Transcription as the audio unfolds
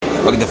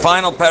Okay, the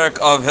final parak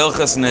of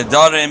Hilchas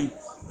Nedarim,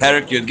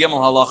 parak Yud Gimel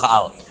Halacha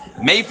Aleph.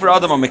 May for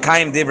Adam or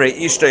Mekayim Divrei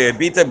Ishtay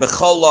Yabita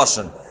B'chol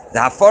Lashon. The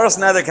Hafaras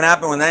Neder can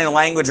happen with any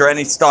language or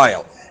any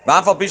style.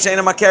 Ba'afal Pi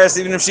Sheina Makeres,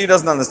 even if she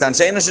doesn't understand.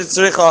 Sheina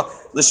Shetzricha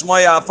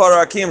L'shmoya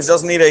Hafara Akim, she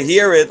doesn't need to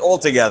hear it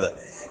altogether.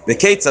 The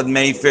Ketzad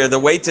Meifir, the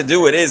way to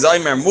do it is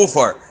Aimer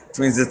Mufar, which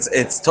means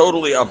it's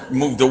totally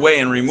moved away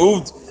and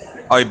removed.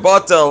 Ay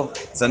Batel,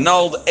 it's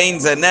annulled. Ein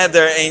Ze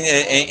Neder,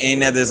 Ein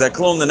Neder Ze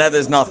Klum, the Neder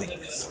is nothing.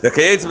 The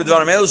Kayetz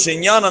B'dvarim El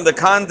Shinyan, and the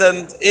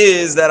content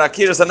is that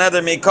Akiras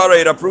Aneder Meikara,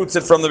 it uproots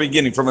it from the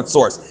beginning, from its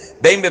source.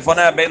 Bein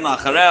B'faneh, Bein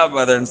La'charev,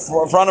 whether in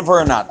front of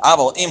her or not.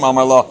 Aval Im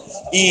Amar Lo,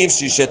 Eve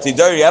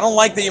Shishetidari. I don't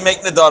like that you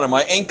make Nedarim.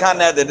 I ain't Kan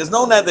Neder. There's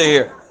no Neder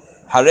here.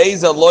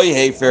 Hareza Loy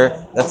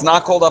Hefer, that's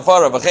not called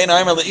Afara. V'chein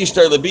Aimer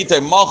Le'ishtar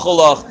Lebite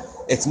Macholach,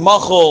 it's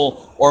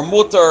Machol or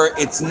Mutter,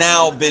 it's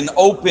now been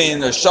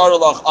opened, or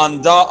Sharalach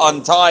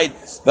untied.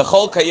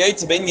 V'chol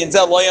Kayetz Bein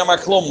Yinzel Lo Yamar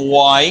Klum.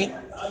 Why?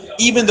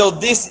 Even though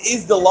this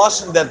is the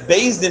lashon that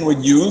Beis Din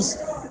would use,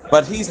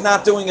 but he's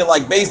not doing it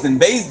like Beis Din.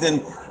 Beis Din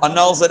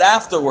annuls it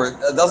afterward.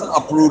 It doesn't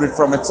uproot it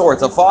from its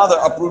source. A father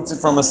uproots it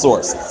from a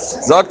source.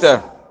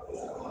 Zakta.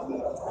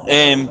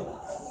 It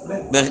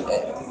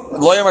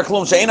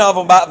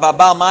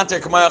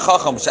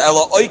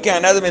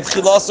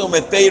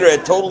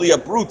totally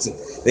uproots it.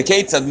 The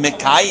Kate said,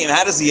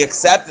 how does he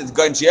accept it?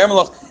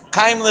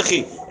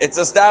 It's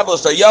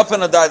established.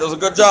 That was a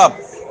good job.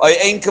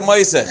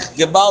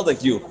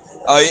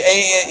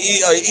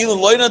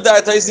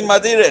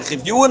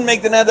 If you wouldn't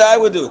make the neder, I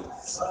would do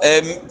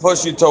it.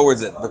 Push you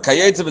towards it.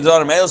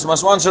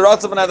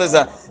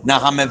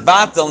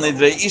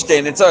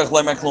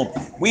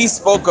 We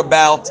spoke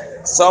about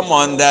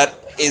someone that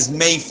is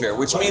mefer,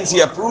 which means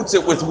he uproots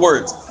it with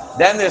words.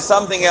 Then there's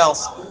something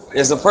else.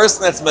 There's a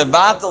person that's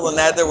mevatel the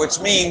neder, which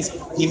means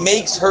he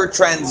makes her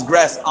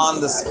transgress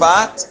on the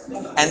spot,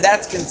 and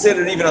that's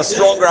considered even a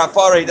stronger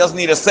afara. He doesn't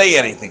need to say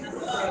anything.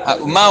 But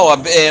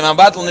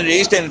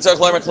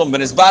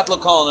his battle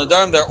call and the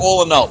derm, they're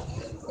all annulled.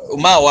 He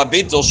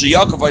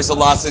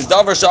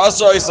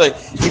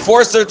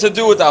forced her to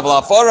do it.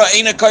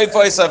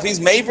 If he's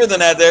made for the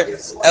nether,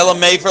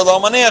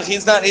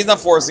 he's not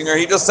forcing her.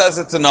 He just says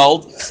it's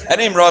annulled.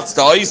 And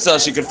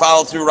she could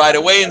follow through right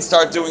away and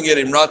start doing it.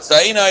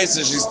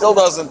 She still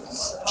doesn't.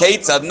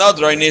 Kate said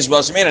another.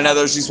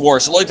 She swore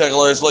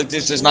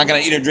she's not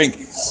going to eat or drink.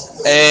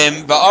 It's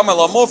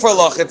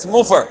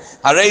mufar.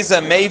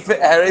 Hareza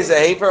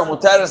hefer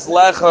muteres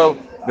lecho.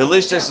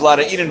 Belishter allowed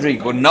to eat and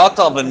drink. But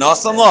natal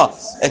b'nasan law.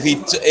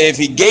 If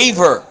he gave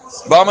her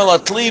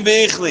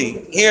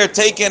here,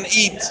 take and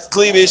eat,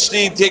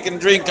 take and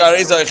drink. He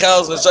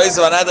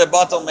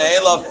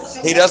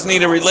doesn't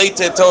need to relate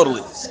to it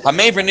totally.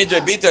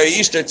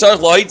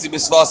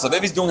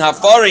 If he's doing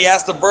hafara, he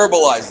has to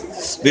verbalize it.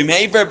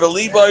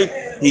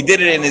 He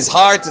did it in his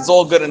heart. It's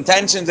all good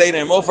intentions.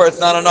 It's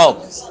not a no.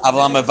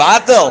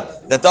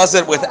 That does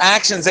it with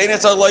actions. He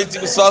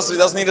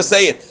doesn't need to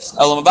say it.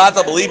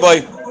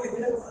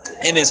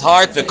 In his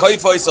heart, the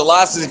koifois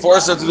alas he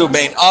forced her to do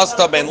bein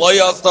asta, bein lo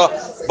yasta,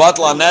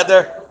 batla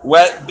neder.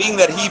 Being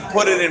that he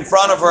put it in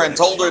front of her and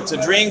told her to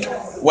drink,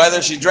 whether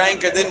she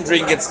drank or didn't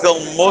drink, it's still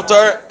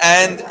mutar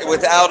and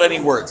without any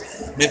words.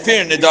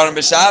 Mifir nedarim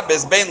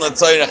b'shabbos bein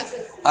l'tzayrech,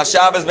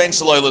 hashabbos bein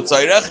shaloi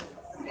l'tzayrech.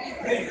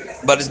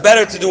 But it's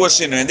better to do a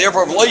shinur, and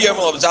therefore v'lo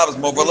yomel b'shabbos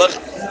moverlech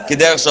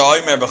k'derech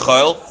sha'omer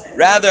b'choil.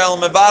 Rather el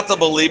mevatel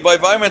b'liboy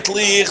v'omer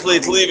tli ichli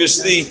tli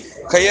v'shti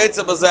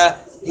kayetza b'zeh.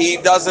 He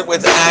does it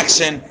with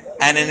action.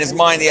 And in his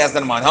mind, he has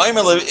that in mind. To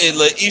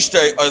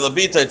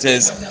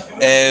his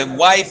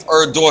wife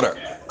or daughter.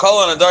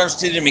 All in a darn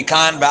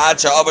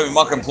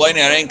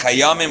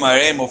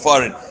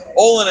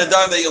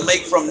that you'll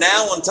make from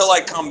now until I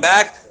come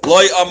back.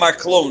 Loy amar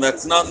klum.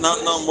 That's not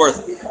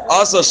worth.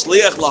 Also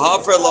shliach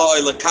lahafer la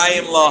or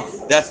lekayim la.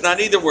 That's not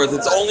either worth.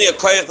 It's only a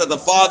koyach that the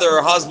father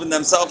or husband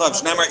themselves have.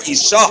 Shnemer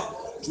isha,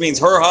 which means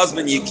her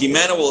husband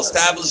yikimenu will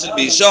establish it.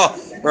 Isha,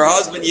 her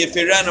husband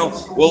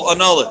yifirenu will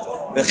annul it.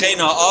 And he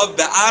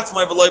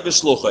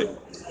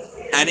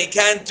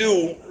can't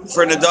do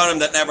for Nadarim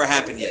that never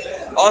happened yet.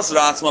 Also,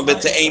 Atzma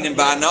b'te'enim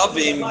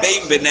ba'anavim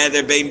bein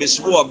b'neder bein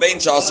b'shvua bein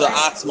shasa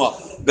Atzma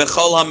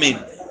b'chol hamin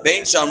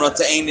bein shamra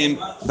te'enim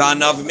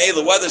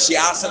ba'anavim. Whether she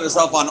asks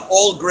herself on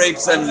all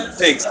grapes and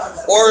figs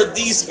or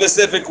these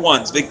specific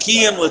ones.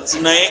 V'kiyim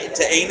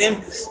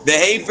l'te'enim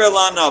v'hefer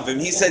la'anavim.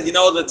 He said, the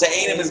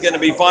te'enim is going to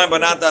be fine,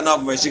 but not the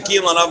anavim.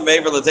 V'shekiyim la'anavim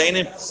v'hefer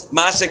l'te'enim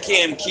masha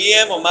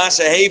kiyim or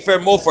masha hefer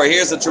mufar.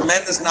 Here's a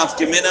tremendous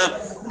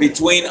nafkamina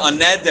between a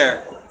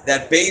neder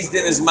that Beis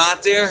Din is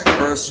matir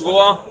or a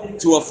shvua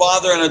to a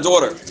father and a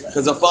daughter.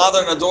 Because a father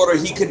and a daughter,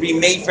 he could be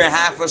made for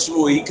half a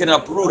shvua. He can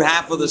uproot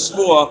half of the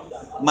shvua.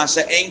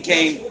 Masha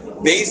enkein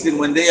Beis Din,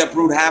 when they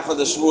uproot half of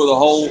the shvua, the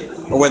whole,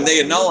 or when they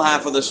annul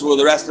half of the shvua,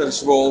 the rest of the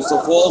shvua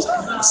also falls.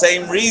 The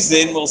same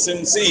reason, we'll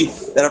soon see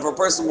that if a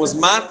person was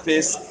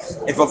matpis,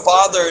 if a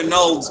father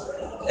annulled,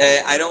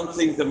 I don't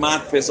think the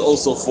matpis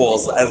also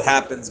falls, as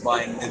happens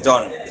by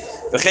Nidarim.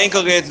 Like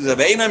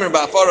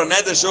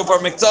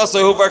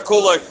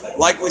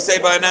we say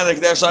by another,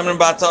 now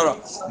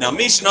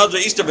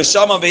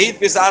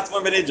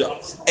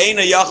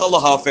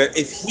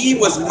if he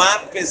was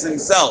matpis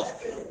himself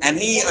and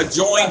he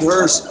adjoined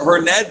her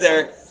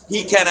neder,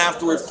 he can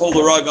afterwards pull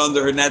the rug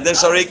under her neder.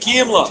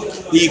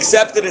 He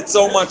accepted it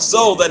so much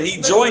so that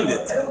he joined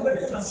it.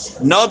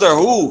 Another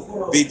who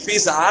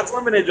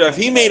if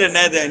he made a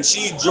neder and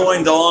she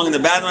joined along in the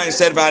bad one, he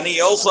said,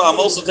 I'm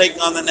also taking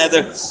on the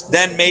neder,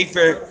 then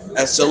Mayfair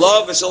as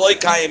Shalav and Shaloi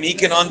Kayim, he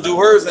can undo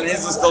hers and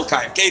his is still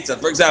Kayim. Ketzad,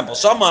 for example,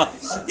 Shama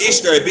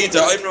Ishtar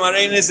Bita Ibn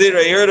Marein Nazir,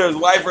 he heard his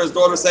wife or his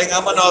daughter saying,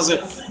 I'm a Nazir,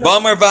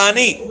 Bamar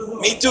Bani.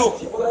 Me too.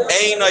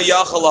 Eina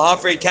Yachal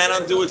Lahafer, he can't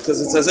undo it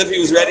because it's as if he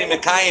was ready to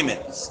Kayim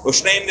it.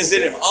 Ushneim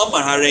Nazirim,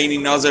 Amar Hareini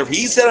Nazir,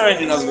 he said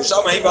Hareini Nazir,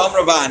 Shama Hei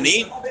Bamar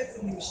Bani.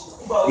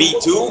 Me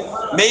too.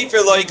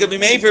 Mayfair law, he could be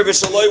Mayfair, but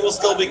Shaloi will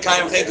still be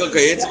Kaim Chenko.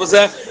 It was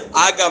a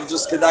Agav,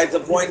 just could I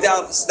to point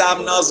out,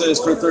 Stam Nazir is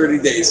for 30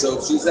 days. So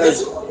if she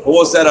says,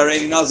 who said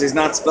already Nazir, he's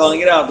not spelling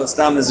it out, but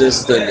Stam Nazir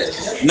is 30 days.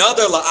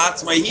 Another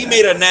La'atzma, he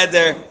made a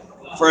neder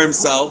for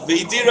himself.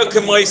 V'idira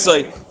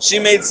Kemoisai, she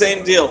made the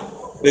same deal.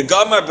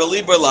 V'gamar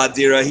Beliber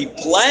La'adira, he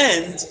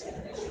planned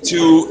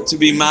to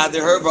be mad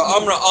at her, but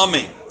Amra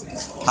Ami.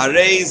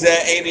 Hareze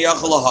Eini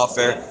Yachal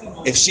Hafer.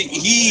 If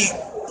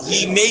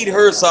he made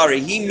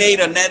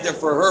a neder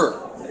for her,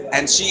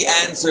 and she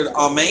answered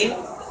Amen,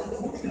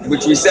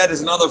 which we said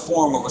is another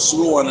form of a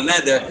shvu and a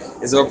neder,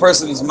 is if a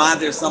person is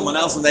madir someone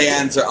else and they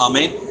answer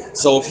Amen.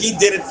 So if he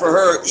did it for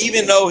her,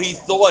 even though he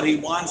thought he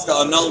wants to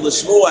annul the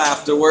shvu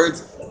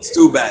afterwards, it's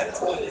too bad.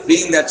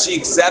 Being that she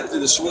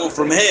accepted the shvu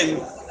from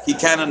him, he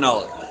can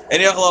annul it.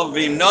 And however,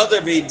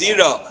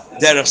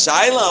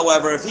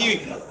 if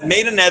he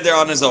made a neder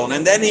on his own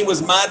and then he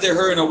was madir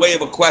her in a way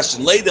of a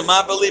question, let's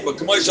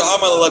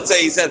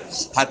say he said,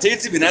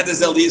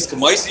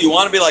 you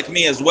want to be like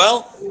me as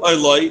well?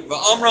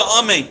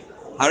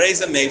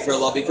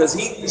 Because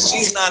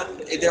she's not,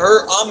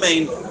 her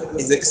amen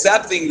is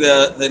accepting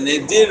the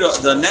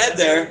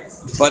neder,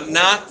 but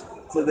not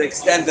to the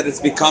extent that it's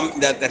become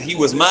that he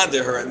was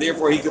madir her, and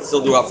therefore he could still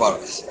do afar.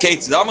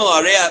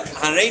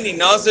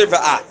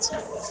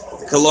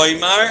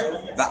 Kaloimar,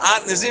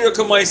 Va'at Nazir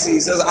Kamoisi. He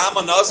says, I'm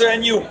a Nazir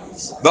and you.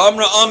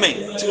 V'amra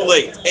Amen. Too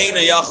late.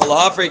 Eina Yachal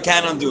Hafer, he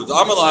can't undo it.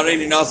 Amar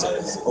Lahareini Nazir.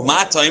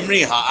 Umata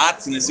Imri,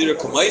 Ha'at Nazir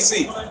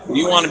Kamoisi.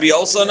 You want to be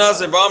also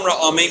Nazir? V'amra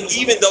Amen.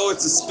 Even though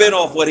it's a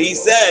spin-off what he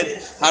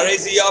said,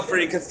 Harezi Yafer,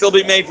 he could still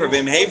be made for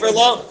him. Hafer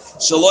Law,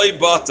 Shaloi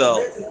Batal.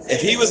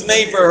 If he was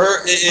made for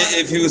her,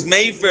 if he was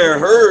made for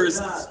hers,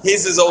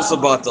 his is also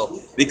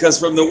Batal. Because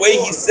from the way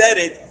he said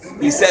it,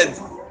 he said,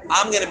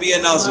 I'm going to be a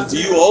Nazir. Do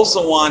you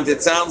also want?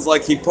 It sounds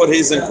like he put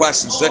his in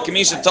question. He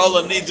made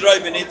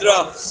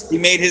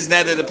his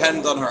neder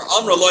dependent on her.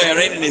 Amra loy,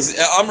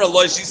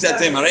 she said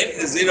to him,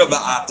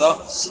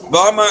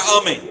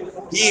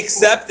 he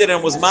accepted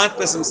and was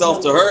matpis himself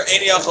to her.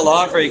 He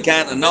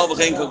can't annul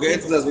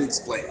as we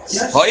explained.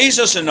 So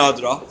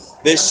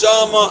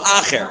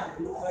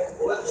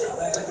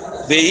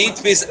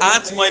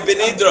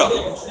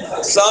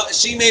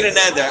she made a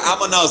neder,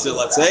 I'm a Nazir,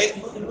 let's say,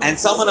 and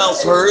someone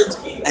else heard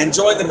and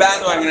joined the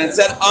bandwagon and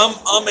said,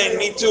 Amen,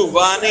 me too,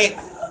 Vani,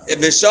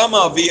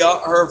 Vishama via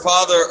her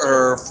father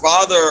or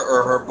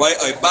her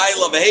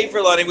baila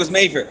behafer, he was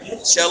mefer.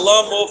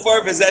 Shalom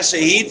mofar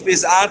v'zeh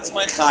bis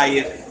atzmai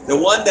chayiv. The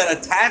one that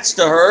attached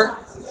to her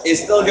is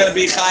still going to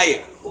be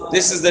chayiv.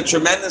 This is the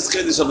tremendous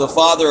chiddush of the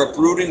father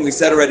uprooting. We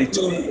said already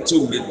two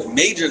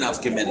major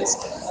nafkaminas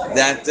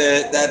that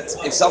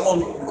if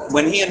someone,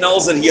 when he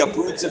annuls it, he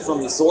uproots it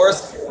from the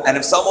source, and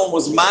if someone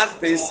was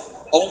matpis,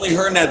 only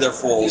her neder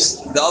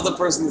falls. The other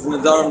person's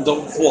nedarim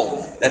don't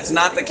fall. That's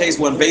not the case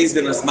when Beis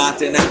Din is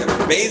matir neder.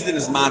 When Beis Din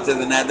is matir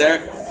the neder,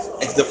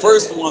 if the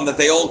first one that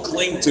they all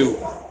cling to,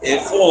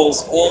 it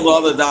falls, all the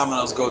other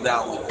dominoes go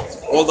down with it.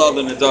 All the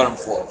other nedarim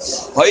fall.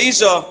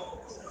 Ha'isha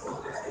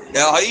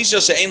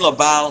she'ein la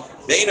bal,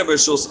 ve'ena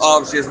b'shus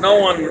av, she has no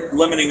one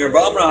limiting her.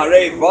 V'amra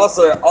harei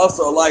v'asar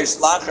also alai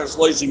shlachar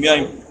shloishim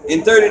yom.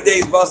 In 30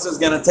 days, Basar is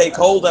going to take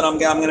hold, and I'm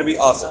going to be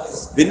asar.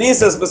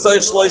 V'nisas b'say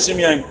shloishim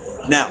yom.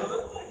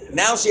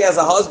 Now she has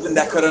a husband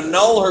that could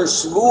annul her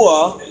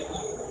shvuah,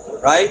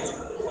 right?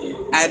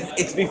 And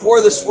it's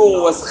before the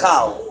shvuah was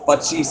chal,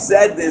 but she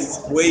said this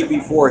way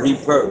before he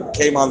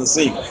came on the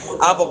scene.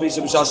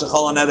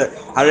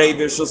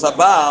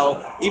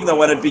 Even though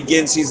when it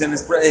begins, she's in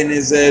his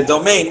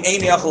domain.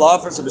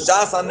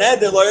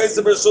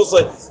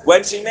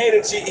 When she made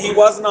it, he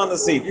wasn't on the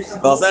scene.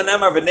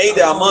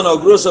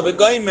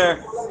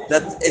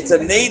 That it's a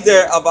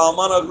neder of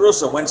almana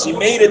grusha. When she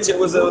made it, it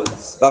was a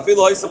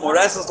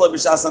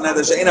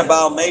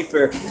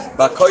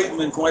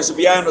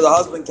the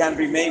husband can't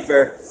be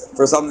mefer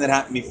for something that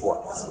happened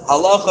before.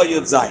 Halacha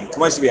Yud Zayin.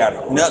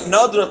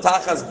 Nadra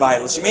tachas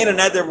bail. She made a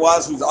neder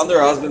was who's under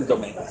her husband's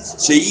domain.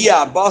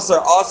 Sheiyah basar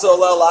also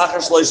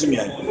lachar shloishim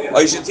yom.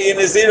 Oishati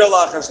nazira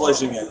lachar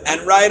shloishim yom.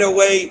 And right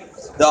away,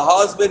 the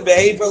husband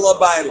behaved for la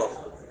bailo.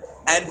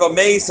 And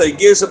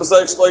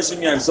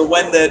so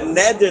when the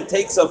neder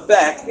takes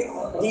effect,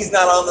 he's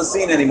not on the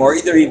scene anymore.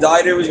 Either he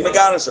died or he was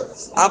megadasher.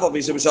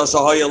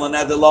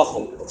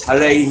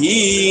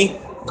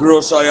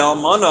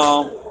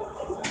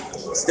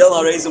 Still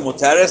harezim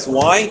muteres.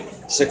 Why?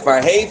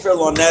 Shekvar hefer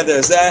lo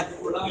neder zeh.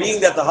 Being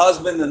that the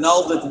husband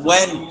annulled it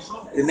when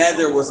the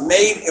neder was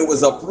made, it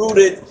was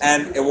uprooted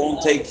and it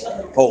won't take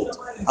hold.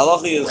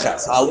 Halacha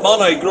yilches.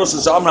 Almana igrusha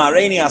shamra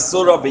hareini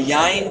asura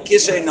b'yayin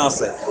kishay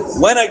nase.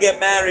 When I get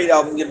married,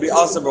 I'm going to be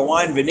asur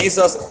b'wine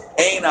v'nisas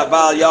ein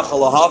aval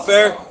yachal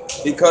hafer,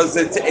 because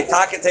it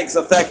takes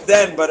effect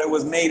then, but it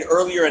was made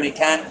earlier and it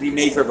can't be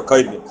made for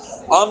b'koydim.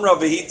 Amra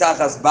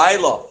v'hitachas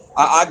baila.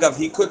 Agav,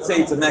 he could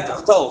say it's a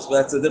mekach tos, but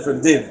that's a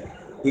different din.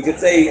 He could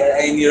say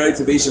ein yiroy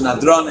to bishan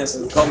adronis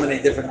and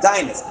culminate different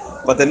tainis,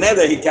 but the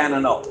nether he can't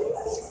know.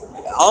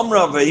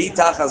 Amra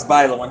v'hitachas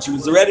baila. When she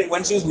was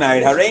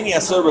married, hareini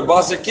asur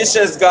b'basar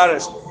kishes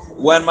garish.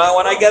 When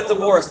I get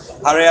divorced,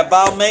 harei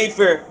abal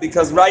mefer,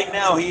 because right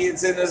now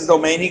it's in his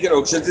domain. He could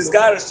ukshet his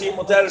garish. She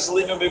mutar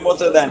shalim be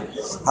mutar then.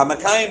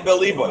 Hamakayim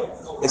beliboy.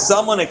 If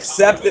someone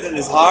accepted in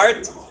his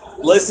heart,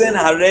 listen,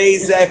 harei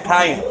zeh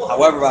kayim.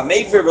 However,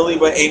 mefer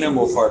beliboy eina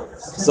mufar.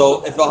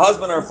 So if a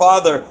husband or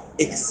father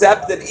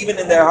accepted even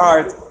in their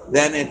heart,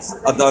 then it's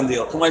a done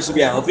deal. If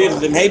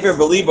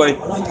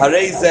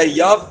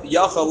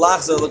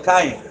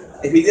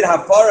he did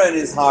have para in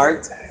his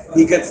heart,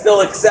 he could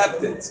still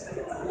accept it,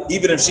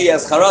 even if she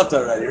has charata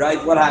already,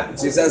 right? What happens?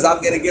 She says, I'm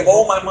going to give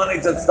all my money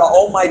to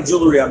all my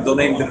jewelry, I'm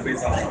donating to the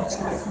Beis HaMikdash.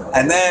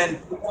 And then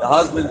the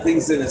husband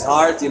thinks in his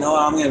heart, I'm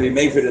going to be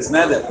made for this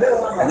neder.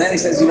 And then he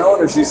says,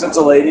 if she's such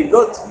a lady,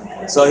 good.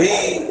 So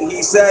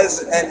he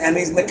says, and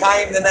he's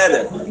mekayim the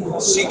neder.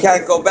 She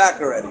can't go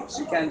back already.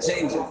 She can't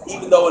change it.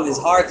 Even though in his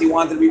heart he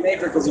wanted to be made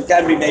for, because you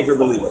can be made for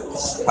believer.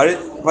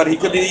 But he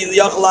could be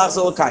yachal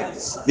achzor l'kayim.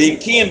 The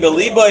kiyim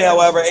believer,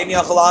 however, ain't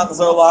yachal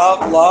achzor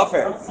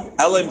la'afer.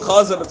 Elim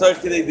chazer b'toich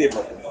k'dei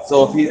dibur.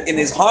 So if he, in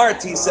his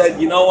heart he said,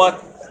 you know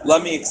what?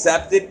 Let me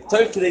accept it.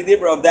 Toich k'dei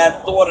dibur, of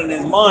that thought in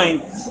his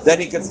mind, then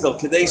he could still.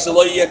 K'dei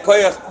shelo yeh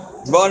koyach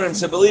dvarim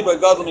shebelibah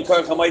gadol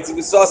mikoyach hamaitzi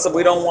v'sasa.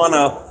 We don't want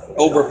to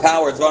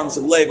overpower dvarim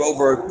shebelev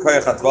over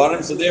koyach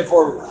dvarim. So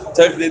therefore,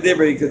 toich k'dei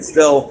dibur, he could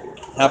still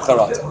have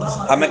charata.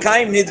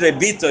 Hamakayim nidre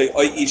bitoy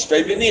oy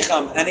ishtay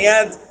v'nicham, and he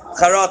had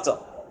charata.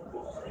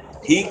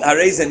 He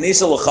harei ze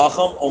nishal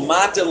l'chacham o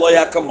mater lo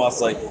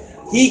yakamasay.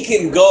 He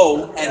can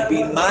go and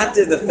be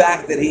matter the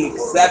fact that he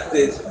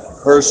accepted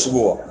her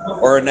shvua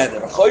or a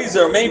neder.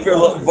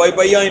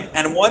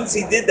 And once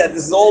he did that,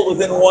 this is all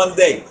within one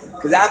day.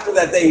 Because after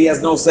that day, he has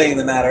no say in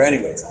the matter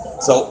anyways.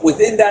 So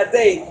within that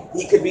day,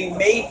 he could be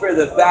made for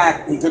the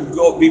fact, he could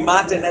go be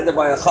matter neder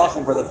by a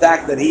chacham for the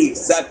fact that he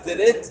accepted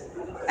it,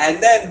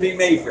 and then be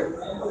made for it.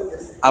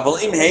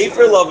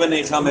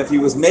 If he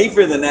was made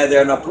for the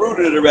neder and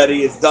uprooted it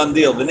already, it's done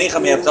deal. Once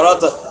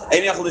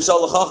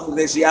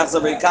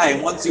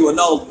you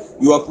annulled,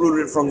 you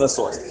uprooted it from the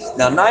source.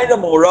 Now, Naida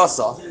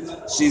Morasa,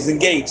 she's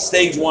engaged,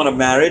 stage 1 of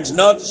marriage.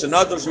 Just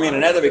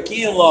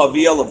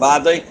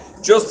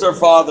her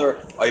father,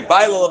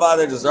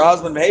 just her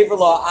husband, and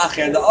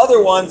the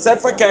other one said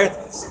for Kert.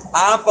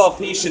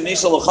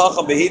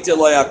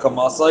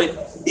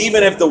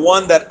 Even if the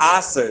one that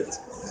answered,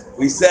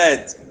 we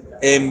said,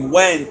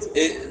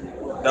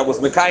 that was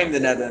Mekayim the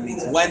neder,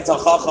 means went to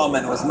Chacham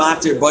and was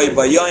matir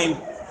by Yom,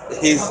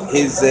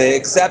 his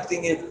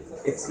accepting it,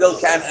 it still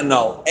can't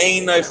annul.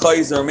 They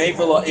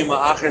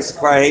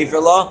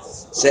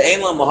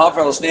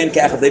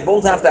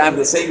both have to have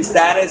the same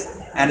status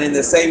and in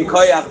the same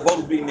koyach,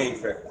 both be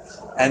mefer.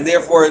 And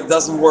therefore it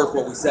doesn't work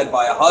what we said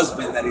by a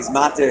husband, that he's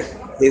matir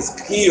his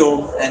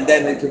kiyum, and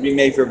then it could be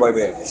mafer by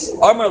bear.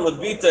 Amar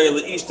levita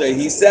leishta,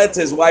 he said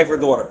to his wife or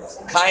daughter,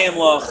 kayim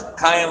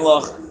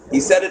lach. He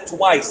said it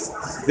twice.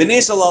 So, and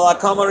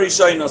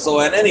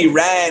then he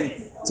ran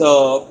to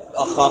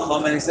a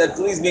chacham and he said,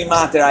 please be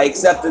matir, I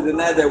accepted the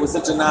neder, it was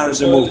such a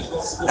narish move.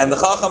 And the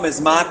chacham is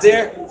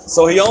matir,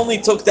 so he only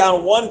took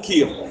down one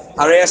kiyum.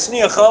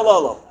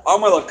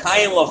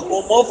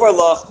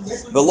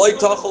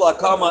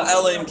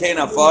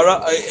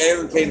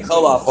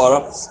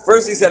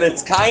 First he said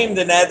it's kaim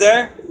the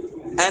neder,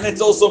 and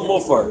it's also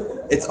mufar.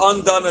 It's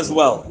undone as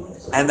well.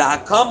 And the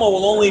hakama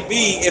will only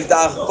be if the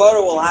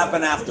hafara will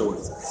happen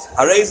afterwards.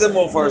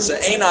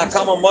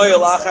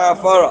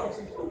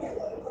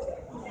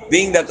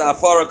 Being that the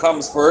hafara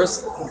comes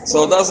first,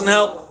 so it doesn't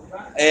help.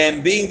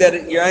 And being that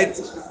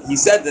he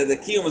said that the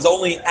kiyum was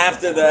only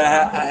after the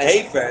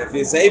heifer. If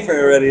it's heifer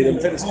already, then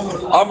finished.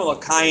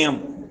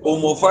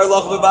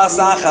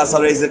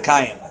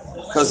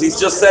 Because he's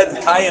just said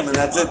kayim, and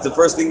that's it. The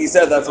first thing he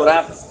said, that's what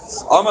happens.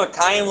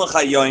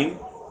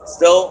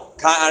 Still,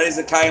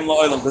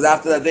 because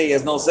after that day he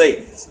has no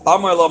say.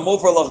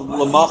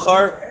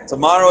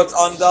 Tomorrow it's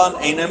undone.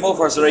 He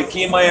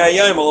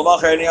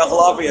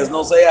has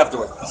no say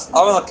afterwards.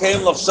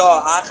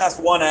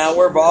 1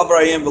 hour.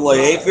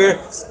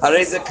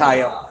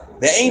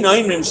 We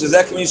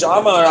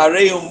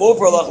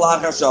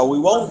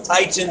won't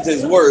touch into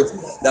his words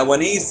that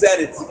when he said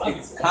it's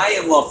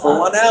Kayim Lach for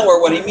 1 hour,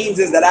 what he means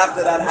is that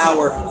after that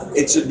hour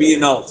it should be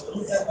annulled.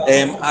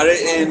 And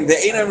the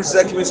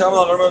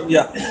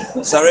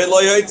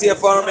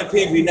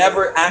we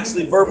never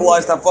actually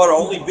verbalized Hafara,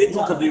 only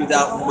Bittul could be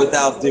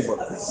without Dibur.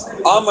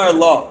 Amar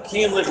Lo,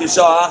 Kiyum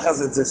Lichisha Achas,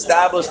 it's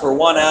established for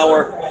 1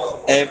 hour.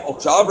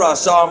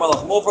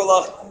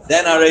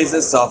 Then I raise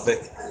a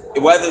suffix.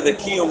 Whether the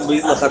Kiyum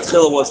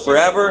Lichatchila was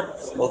forever,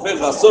 however,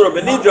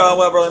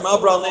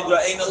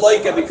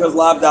 because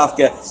Lav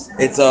Dafke,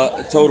 it's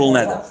a total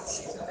nether.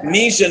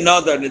 Misha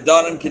Nadar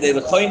Nidarim Kidei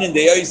L'Choinin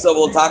De'Yosav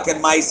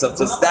L'Taken Ma'asav,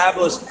 to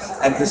establish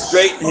and to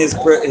straighten his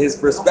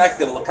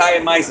perspective,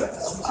 L'Kayin Ma'asav,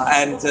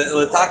 and to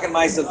L'Taken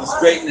Ma'asav, to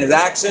straighten his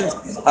actions.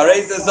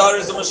 Harei Zazar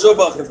is a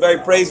Meshubach. It's very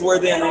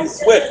praiseworthy and he's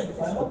swift,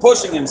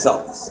 pushing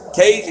himself.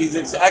 Kate, he's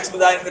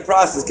expediting the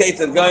process. Kate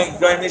said, going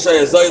Misha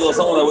Yazoilo,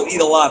 someone that would eat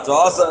a lot, so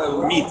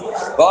also meat.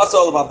 But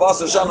also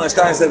Babasa Shamla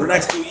Shtain said, for the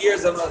next 2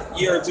 years,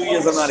 year or 2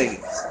 years, I'm not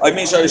eating. Like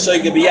Misha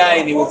Yishoyga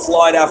B'yayin, he would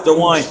slide after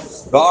wine.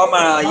 For a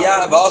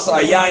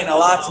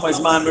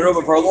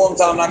long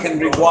time, I'm not going to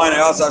drink wine.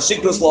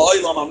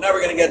 I'm never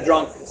going to get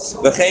drunk. He's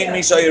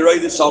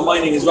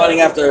running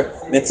after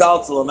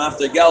Mitzaltzalim,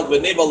 after Geld,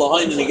 and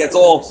he gets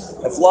all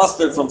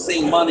flustered from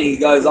seeing money. He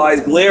got his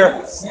eyes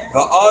glare. See,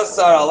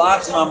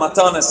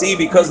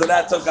 because of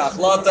that, took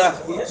achlata.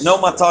 No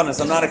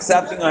matanas. I'm not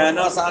accepting. I'm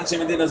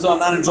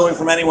not enjoying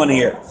from anyone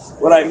here.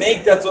 What I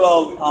make, that's what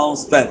I'll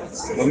spend.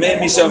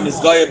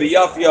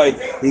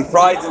 He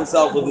prides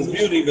himself with his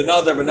beauty, and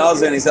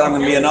he said, I'm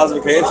going to be a Nazir.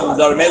 It's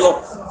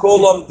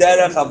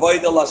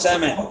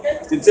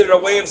considered a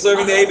way of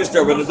serving the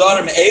Eibishter. But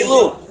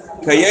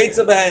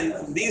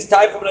these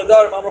type of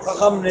Nedarim,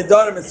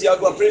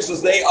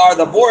 they are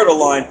the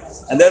borderline,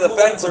 and they're the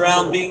fence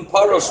around being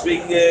parosh,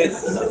 being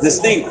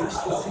distinguished.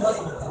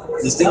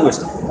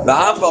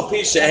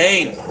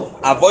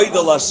 I'm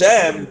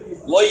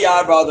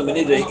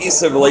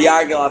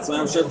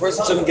sure a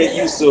person shouldn't get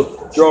used to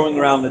throwing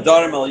around the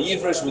Nedarim.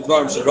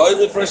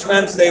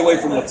 Stay away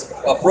from what's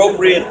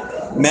appropriate.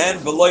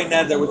 Man,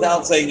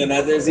 without saying a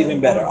neder is even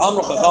better.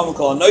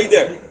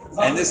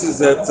 And this is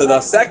to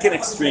the second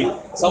extreme.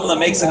 Someone that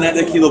makes a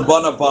neder kilo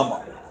bana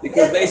bama,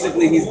 because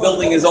basically he's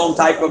building his own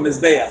type of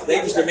mizbeach. The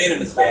Eibishter made a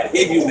mizbeach,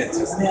 gave you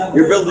mitzvahs.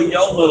 You're building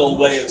your own little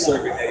way of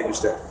serving the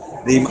Eibishter.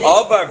 The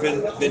Abar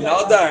bin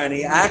Nadar, and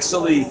he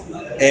actually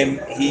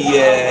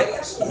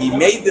he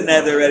made the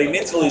neder already.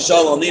 Mitzvah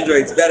shalom nidra.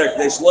 It's better.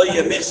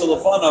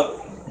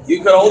 You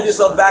could hold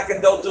yourself back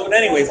and don't do it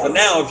anyways. But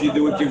now, if you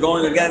do it, you're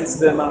going against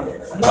the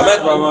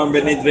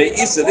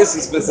This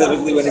is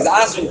specifically when he's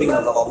asking things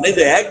about the whole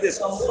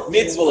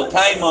mitzvah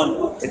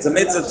kaiman. It's a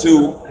mitzvah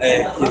to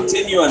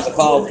continue and to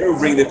follow through,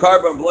 bring the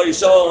carbon, blow your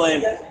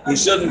shoulder. He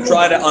shouldn't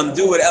try to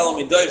undo it.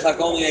 Only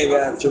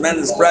a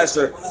tremendous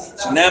pressure.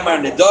 My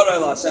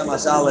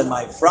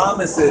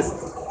promises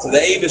to the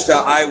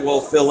Eibishter I will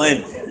fill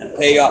in and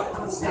pay up.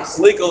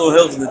 Slikolu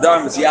hills in the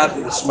Dharma is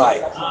Yati the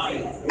Shmai.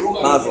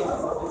 Mazel.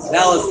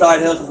 Now let's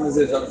start Hilchas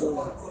Nazirus.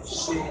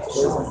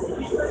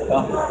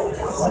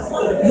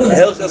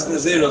 Hilchas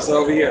Nazirus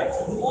over here.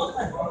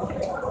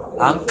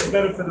 Huh?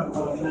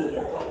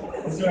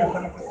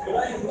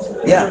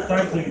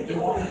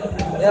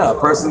 Yeah, a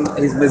person,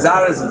 he's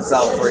mizares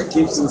himself, or he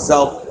keeps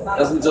himself,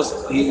 doesn't just,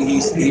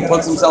 he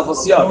puts himself a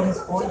siyag.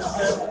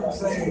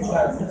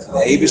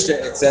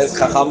 It says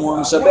Chacham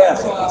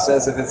Mishabeach. It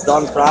says if it's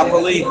done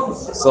properly,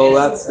 so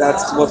that's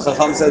what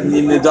Chacham said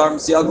in Nidarm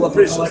Siyag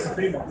Laprishus.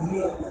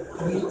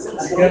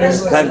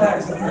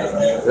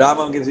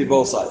 Rambam gives you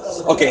both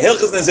sides. Okay,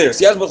 Hilchas Nazirus.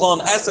 Yes, B'chlon,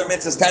 Eser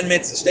mitzvahs, 10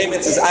 mitzvahs, Shtei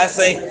mitzvahs,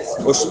 Asay,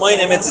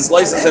 Ushmoine mitzvahs,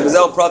 Loisas,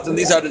 Ebezel, Pratim.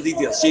 These are the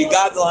details.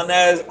 Sheyigadol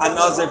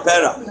hanazir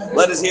pera.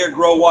 Let his hair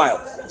grow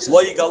wild.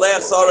 Shlo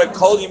yigalech sarah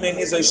kol yimin.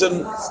 He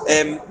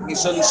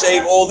shouldn't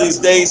shave all these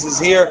days. His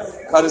hair,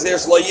 cut his hair.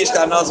 Shlo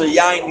yishta hanazir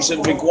yain. He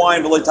shouldn't drink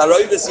wine. V'lo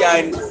taroivis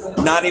yain.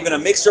 Not even a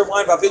mixture of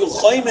wine. V'afilu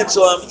choymet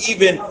shalom.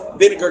 Even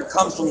vinegar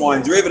comes from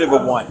wine, derivative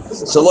of wine.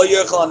 Shlo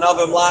yochel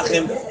anavim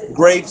lachim.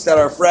 Grapes that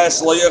are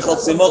fresh, shlo yochel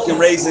tzimukim,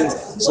 raisins,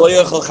 shlo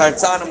yochel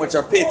chartzanim, which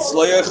are pits,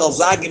 shlo yochel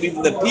zagim,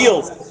 even the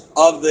peels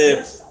of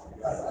the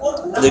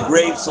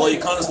grapes, shlo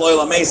yikanos lo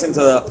lamesim, to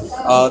the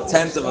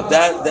tent of a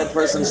dead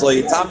person, shlo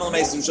yitam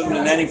lamesim, shouldn't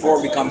in any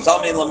form become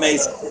tamim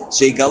lames,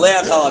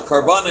 sheigaleach ala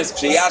karbanis,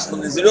 sheyash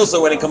l'nizirus. So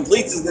when he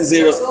completes his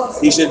nizirus,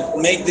 he should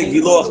make the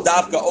giluach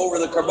dafka over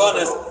the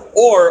karbanis,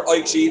 or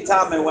oikshi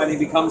yitam, when he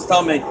becomes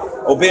tamim,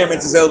 obeir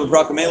mitzvah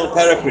b'brakamelu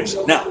perakrish.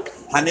 Now,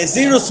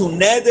 Hanezirus hu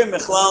neder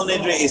mechlal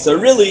nidre is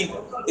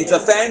it's a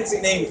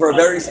fancy name for a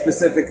very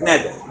specific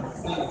neder.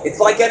 It's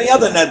like any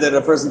other neder that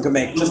a person can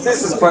make. Just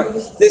this is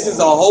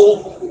a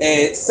whole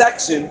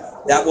section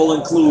that will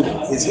include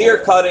his hair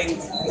cutting,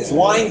 his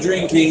wine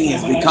drinking,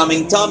 his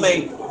becoming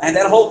tamei, and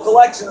that whole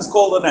collection is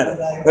called a neder.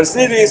 But it's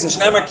nidre is a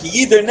shnemer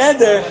ki yider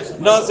neder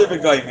nazir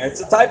v'goymer.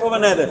 It's a type of a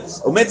neder.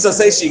 Umitzah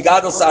says she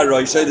gadol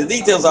saroi. So the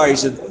details are he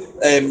should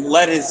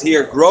let his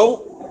hair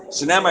grow.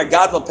 Shenemar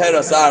gadol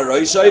peras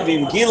aroishoy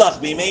v'im gilach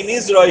b'imei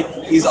nizroi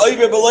he's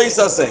oiver beloy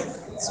saseh.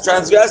 It's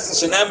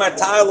transgressed Shenemar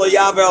tar lo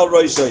yavel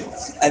roishoy.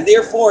 And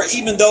therefore,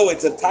 even though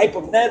it's a type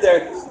of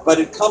neder, but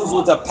it comes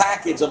with a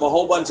package of a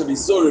whole bunch of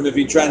isurim if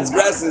he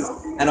transgresses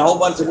and a whole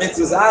bunch of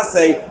mitzvahs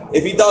asay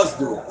if he does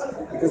do it.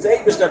 Because the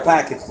Eibush are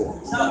packaged it.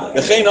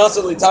 V'chein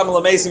also l'tamel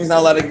amesim is not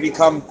allowed to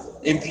become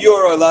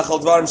impure or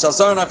lechol dvarim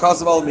shalsarna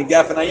kasaval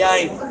migefen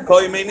hayayin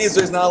kol yimei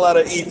nizroi is not allowed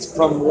to eat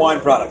from wine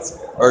products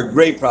or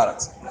grape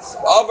products.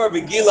 Avar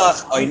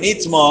begilach oy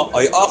nitma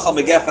oy achal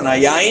migefen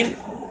hayayin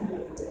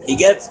he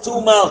gets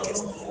 2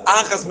 malchus.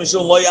 Achas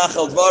mishum lo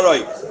yachal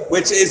dvaroi,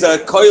 which is a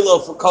koilo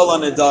for kol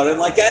hanedarim,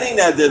 like any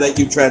neder that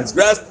you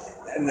transgressed.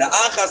 And the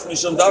achas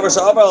mishum davar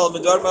sha'avar al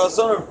medvar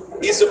me'asurim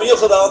yisum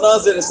yuchad al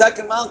nazir. The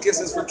second malchus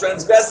is for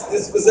transgressing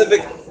this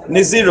specific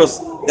nazirus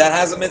that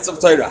has a mitzvah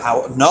Torah.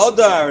 How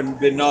nadar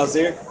bin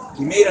nazir,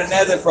 he made a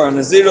neder for a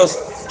nazirus.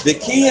 The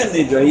kiyam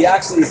nidra, he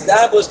actually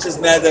established his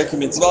neder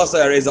k'mitzvasa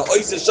areza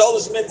oisa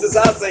shalosh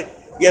mitzvah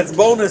gets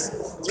bonus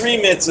 3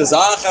 mitzvahs.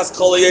 Achas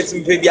kol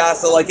yitzim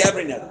pivyasa like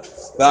every neder.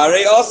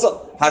 Barei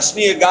also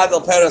Hashniya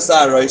gadol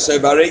perasar roishay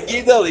barei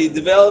gidol he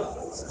developed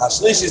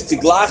Hashlish is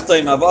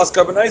tiglachta avas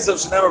karbonosav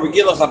shenemar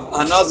begilach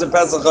hanazir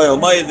pesach oil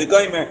mayid the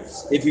goymer.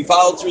 If he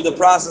followed through the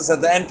process at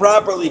the end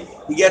properly,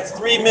 he gets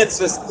 3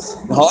 mitzvahs.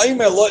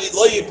 Ha'omer lo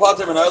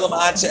yipater min olam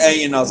ad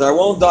she'eyin nazir. I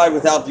won't die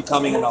without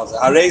becoming a nazir.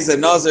 Harei ze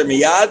nazir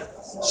miyad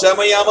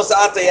shema yamos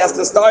ata. He has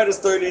to start his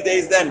 30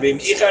 days then. V'im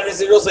ichar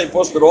nezirus he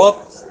pushed it off.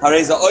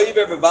 Harei ze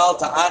oiver bebal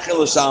ta'achil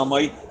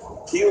l'shalmai.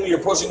 You're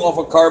pushing off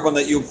a carbon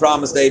that you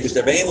promised Eibush.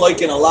 There ain't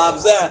like in a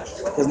labzeh,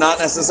 because not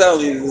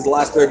necessarily his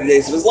last 30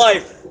 days of his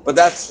life, but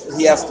that's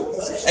he has to.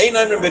 Ein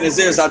under ben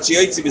nazir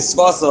zachiyoytzi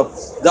b'svasa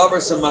davar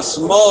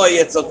shemashmo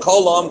yetzel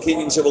kol am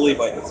kinyin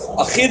shevalivay.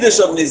 A chiddush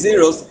of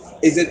nazirus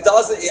is it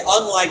doesn't,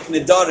 unlike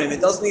nedarim,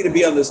 it doesn't need to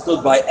be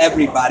understood by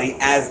everybody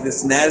as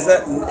this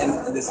neder,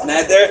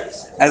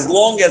 as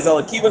long as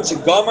alakivan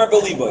shegamar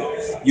belivoy.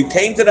 You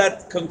came to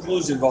that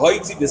conclusion.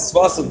 V'hoytzi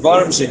b'svasa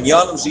dvarim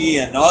shenyanim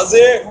sheyi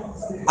nazir.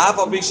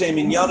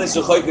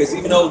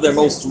 Even though they're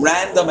most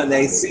random and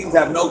they seem to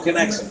have no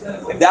connection.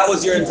 If that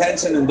was your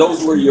intention and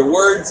those were your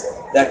words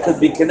that could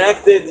be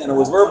connected and it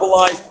was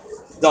verbalized,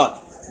 done.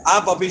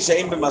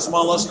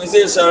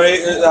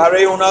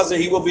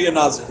 He will be a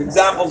nazir.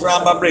 Examples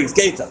Rambam brings.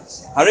 Keita.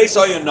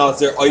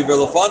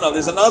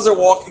 There's a nazir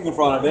walking in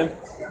front of him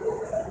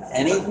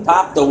and he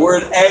popped the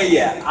word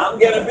Eya. I'm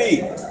gonna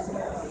be.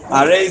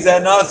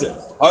 Nazir.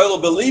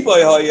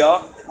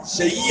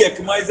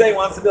 Sheyiyah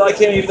wants to be like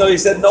him, even though he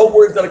said no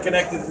words that are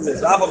connected to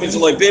this.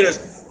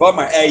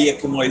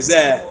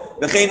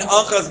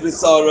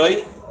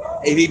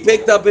 If he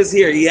picked up his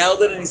hair, he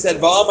held it and he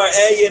said,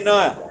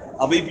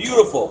 I'll be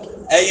beautiful.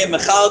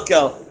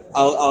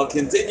 I'll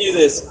continue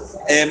this.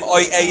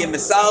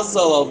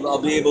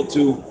 I'll be able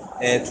to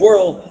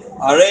twirl.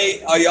 I'm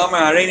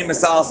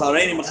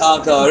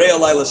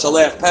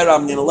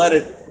going to let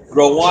it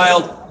grow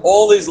wild.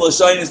 All these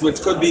lashonis,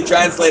 which could be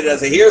translated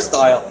as a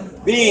hairstyle,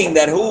 being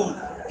that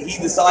he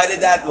decided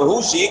that who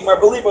sheikmar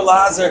believer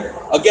lazer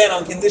again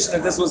on condition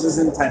that this was his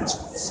intention.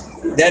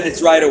 Then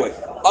it's right away.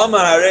 I'm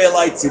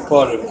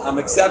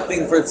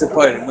accepting for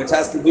tziporim, which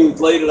has to do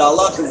with later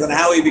halachas and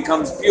how he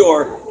becomes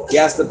pure. He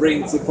has to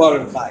bring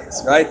tziporim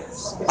chayes, right?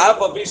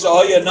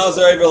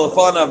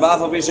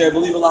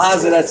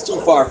 That's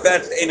too far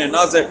fetched. Ain't a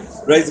nazir.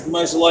 Raise the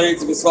commercial lawyer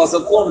to be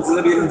swasad form. It's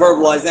not even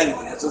verbalize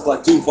anything. It's just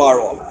like too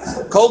far off.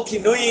 Kol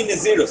kinuyi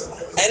nazirus.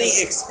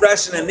 Any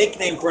expression, a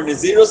nickname for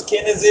nazirus,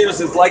 kin nazirus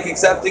is like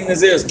accepting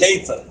nazirus.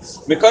 Keita.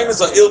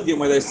 Mekaymas are ilgim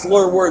where they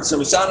slur words.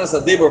 Shemishanas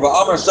adibur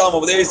va'amar sham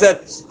over there. He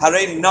said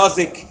hareini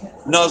nazik,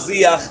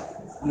 naziach,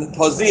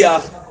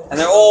 poziach, and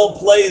they're all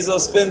plays or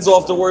spins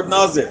off the word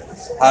nazir.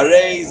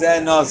 Harei zeh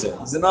nazir.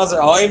 He's a nazir.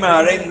 Ha'ima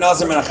hareini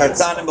nazir min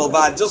achartzanim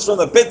belvad, just from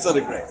the pits of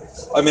the grave.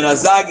 I mean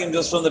azagim,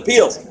 just from the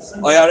peels.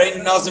 Or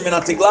hareini nazir min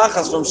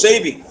atiglachas, from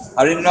shaving.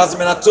 Hareini nazir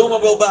min atuma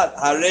belvad.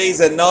 Harei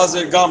zeh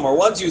nazir gamor.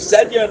 Once you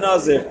said you're a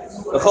nazir,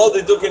 the whole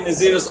dedukin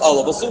nazirus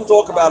olav. We'll soon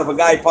talk about if a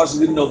guy Pasha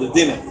didn't know the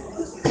dinner.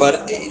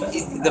 But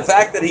the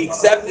fact that he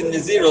accepted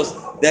nazirus,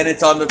 then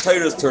it's on the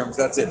Torah's terms.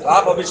 That's it.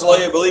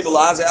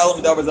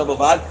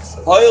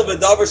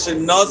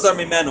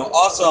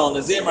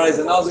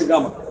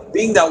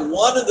 Being that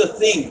one of the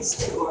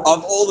things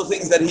of all the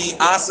things that he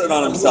asked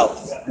on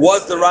himself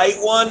was the right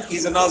one,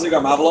 he's a nazir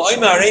gam. I'm going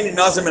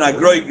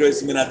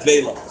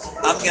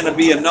to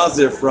be a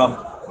nazir from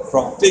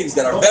figs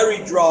that are very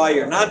dry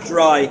or not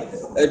dry,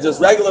 just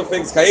regular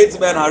figs.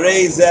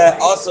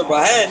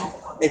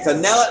 It's a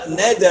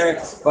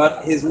neder,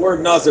 but his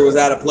word nazir was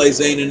out of place.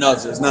 Ain't a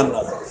nazir. It's not a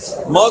nazir.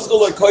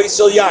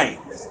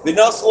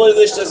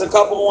 There's a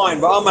cup of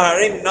wine. I'm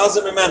a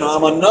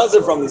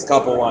nazir from this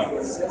cup of wine.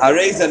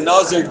 Harei a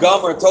nazir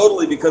gomer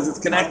totally because it's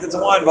connected to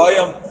wine.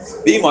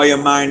 He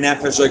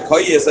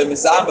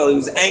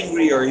was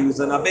angry or he was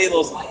an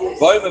abelos.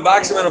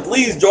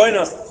 Please join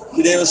us.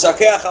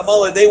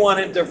 They want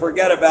him to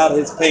forget about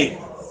his pain.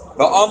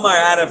 But Omar,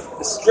 out of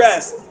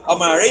stress, In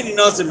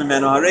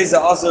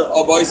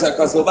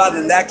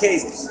that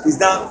case, he's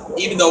not,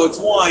 even though it's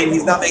wine,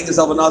 he's not making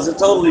himself a nazir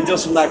totally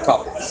just from that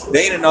cup. It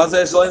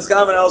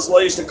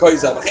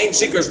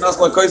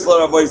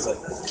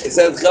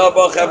says,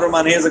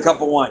 here's a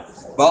cup of wine.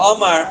 But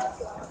Amar,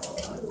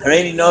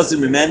 Hareini Nazir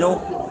Mimenu,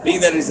 being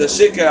that he's a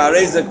shikar,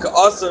 Areza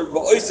Asr,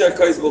 Ba'oiser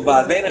Kois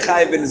Bulbad, Vein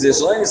Chayiv Ben Zir,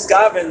 Shaloim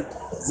Skaven,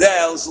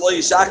 Zel, Shaloi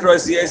Shakar,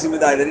 Siyasi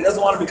Medai, that he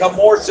doesn't want to become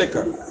more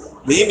shikar.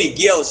 V'imi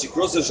Gil,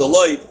 Shikrus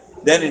Shaloit,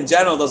 then in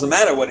general, it doesn't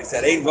matter what he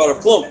said, Ein Var of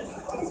Klum.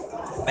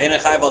 Vein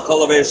Chayiv Al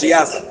Kol Aver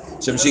Shiyasa,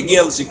 Shem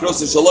Shigil,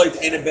 Shikrus Shaloit,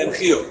 Ein Ben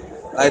Chiyu.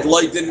 I'd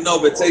like didn't know,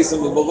 but say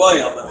some of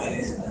Bavayam.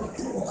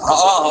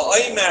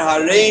 Ha'oimer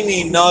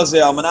Hareini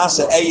Nazir,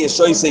 Amanasha Eye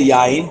Shoyse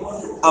Yain.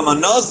 I'm a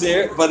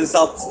Nazir, but it's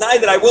tonight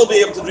that I will be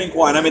able to drink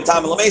wine. I'm in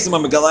time of Lamesim,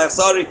 I'm a Galayach,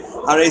 sorry.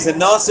 Harei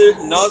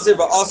Nazir,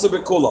 but also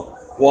Bekulam.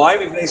 Why?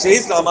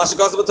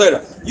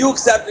 You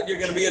accepted you're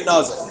going to be a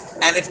Nazir.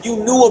 And if you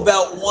knew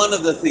about one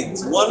of the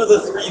things, one of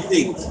the three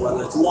things,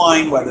 whether it's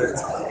wine, whether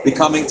it's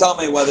becoming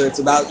Tameh, whether it's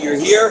about you're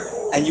here,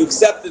 and you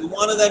accepted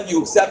one of them, you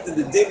accepted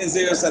the Din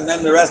Nazirus, and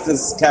then the rest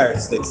is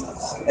carrot sticks.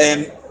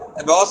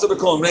 But also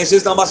become now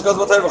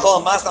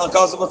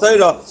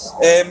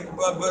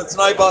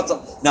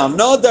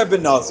Nodar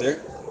ben Nazir.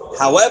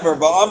 However,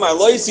 Ba'amar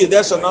loisi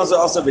desha Nazir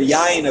also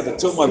beyayin of the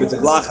tumah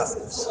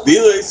b'teglachas.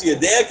 Bilo isi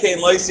yedei kein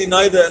loisi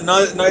neither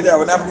I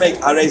would never make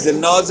arez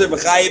Nazir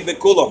b'chayiv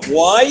b'kulam.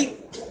 Why?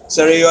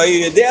 So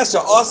yedei desha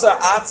also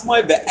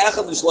atzmai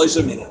be'echad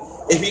l'shloisha minute.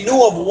 If he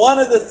knew of one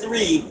of the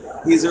three,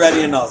 he's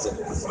already a Nazir.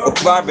 If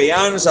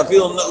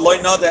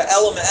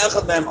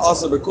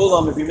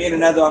he made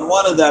an eder on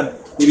one of them,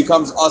 he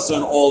becomes Asr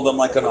on all of them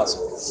like a Nazir.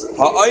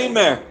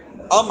 Ha'aymer,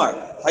 Amar,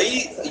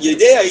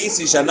 Yedei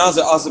Ha'isi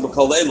Sha'Nazir Asr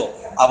B'Kol Elo,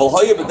 Aval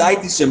Ha'yu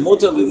B'daiti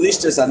She'mutar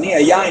L'Lishtes Ani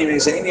Ha'yayin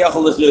She'ini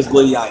Yachol L'Chlius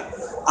B'Lo Yayin.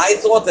 I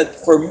thought that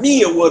for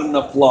me it wouldn't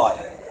apply.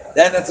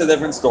 Then that's a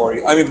different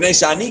story. I mean, B'nei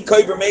Sha'ani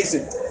Koiber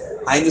Mason.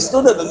 I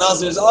understood that the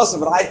Nazir is awesome,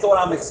 but I thought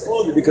I'm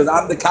excluded because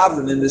I'm the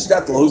Kavran in the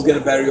shtetl. Who's going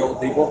to bury old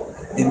people?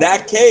 In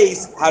that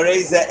case,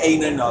 Hareza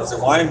Ein a Nazir.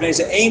 Why?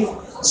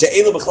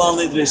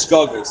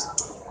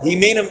 He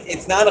made him,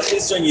 it's not a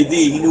Chisron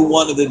Yedi, he knew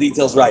one of the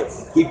details right.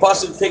 He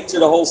possibly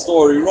pictured the whole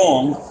story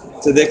wrong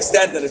to the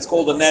extent that it's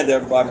called a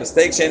neder by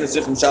mistake. You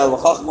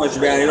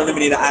don't even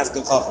need to ask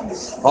a Chacham.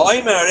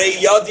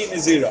 Yadi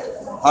Nazira,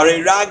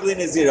 Hare Ragli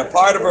Nazira,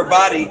 part of her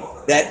body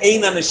that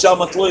ain't an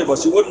neshama tluya, but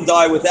she wouldn't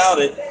die without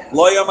it.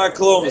 Lo yamar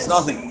klum, it's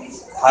nothing.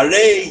 Hare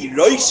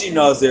Roishi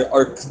Nazir,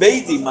 or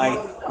Kvedi, my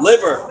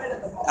liver,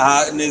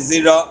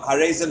 Nazira,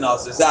 Hareza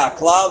Nazir.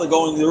 Klal, the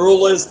going the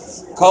rule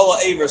is Kala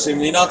Aver,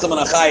 Shimlinatam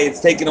and Achai, it's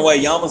taken away.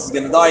 Yamas is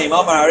going to die.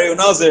 Imam Hareu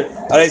Nazir,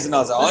 Hareza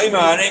Nazir. Oimer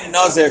Harein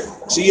Nazir,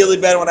 Sheili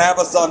Ben, when I have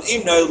a son,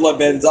 Im Nodla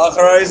Ben,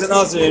 Zachar Hareza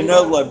Nazir, Im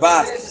Nodla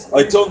Bat,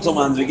 I Tumtum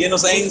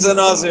Andriginos Ainza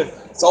Nazir.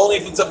 It's only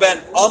if it's a Ben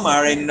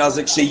Amar Harein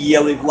Nazir,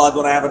 Sheili blood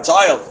when I have a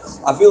child.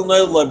 I feel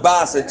Nodla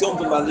Bas, I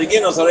Tumtum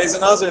Andriginos, Hareza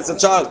Nazir, it's a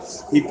child.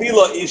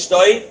 Hipila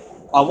Ishtoi.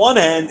 On one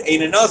hand,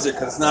 ain't a Nazir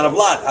because it's not a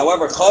vlad.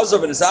 However,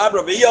 Chazav and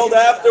Zabra be yelled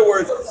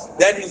afterwards,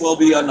 then he will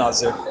be a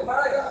Nazir.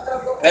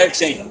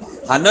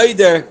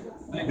 Hanoider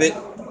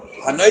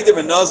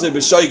ben Nazir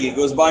b'shoigi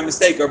goes by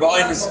mistake or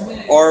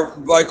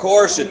by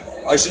coercion. He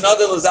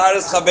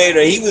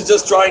was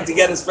just trying to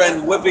get his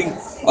friend whipping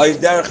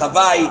der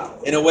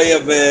Chavai in a way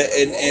of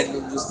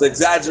in just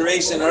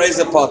exaggeration or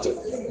a potter,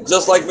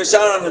 just like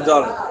Visharan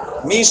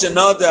Nadar. Misha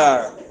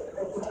Nadar.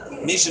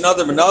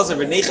 Nishanother Benazir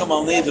V'Nicham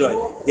Al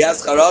Nidroi. He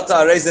has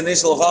Charata Arez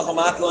Initial Chacham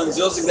Atlo and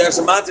Josik there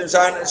Shamatir and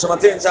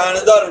Sharan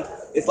and Doran.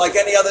 It's like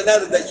any other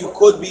nether that you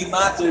could be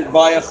mattered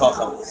by a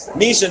Chacham.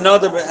 Misha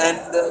Nother and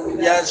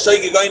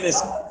Shoigi Goinis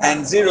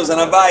and Zeros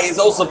and Avai is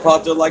also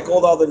potter like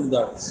all the other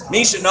nether.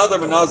 Misha Nother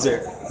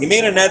Benazir. He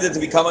made a nether to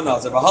become a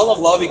Nazir. V'Halav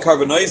Lavi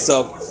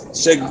Karbonoisov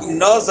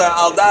Shegnazar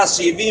Al Das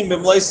Shivim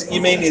B'Mlois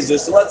Yimein Israel.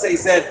 So let's say he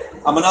said,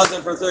 I'm a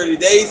Nazir for 30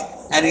 days,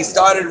 and he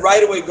started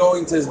right away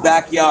going to his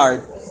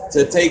backyard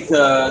to take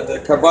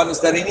the carbonas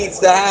that he needs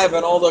to have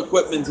and all the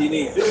equipment he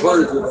needs,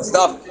 birds and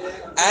stuff.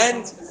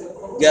 And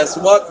guess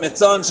what?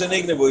 Mitzan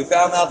shenignevu. We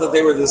found out that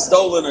they were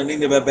stolen or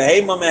nignevu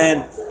behema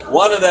man.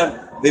 One of them,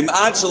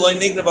 v'imad shaloi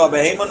nignevu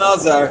behema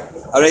nazar,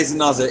 arez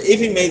nazar. If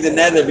he made the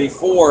nether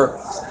before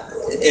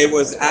it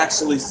was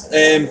actually,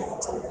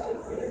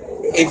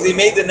 if he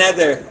made the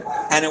nether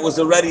and it was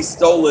already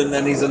stolen,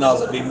 then he's a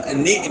nazar. V'im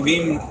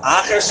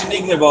acher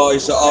shenignevu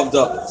oisha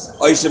avda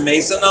oisha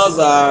mesa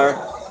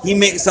nazar.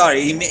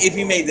 If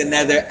he made the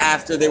nether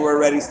after they were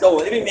already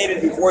stolen. If he made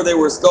it before they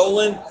were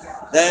stolen,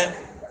 then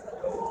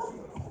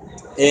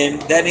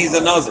he's a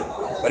nazir.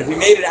 But if he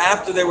made it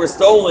after they were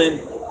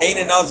stolen, ain't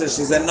a nazir.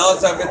 She's a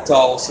nazir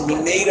v'tol. So he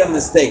made a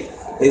mistake.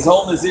 His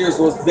whole nazirs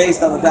was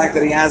based on the fact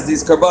that he has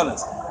these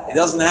karbanas. He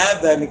doesn't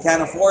have them. He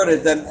can't afford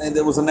it. Then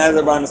it was a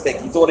nether by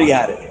mistake. He thought he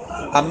had it.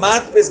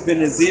 Hamatpis bin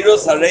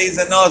naziros harei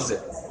a nazir.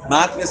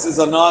 Matpis is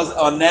a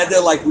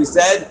nether, like we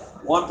said.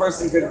 One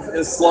person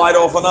could slide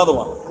off another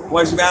one.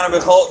 For example,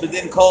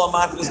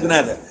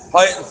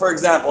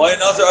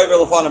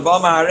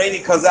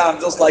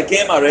 just like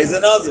him,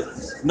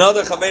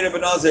 another Chaver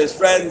ben Nazir, his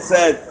friend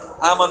said,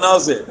 I'm a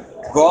Nazir.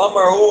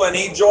 And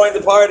he joined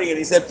the party and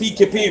he said,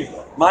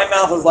 my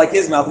mouth is like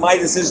his mouth, my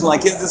decision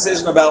like his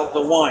decision about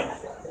the wine.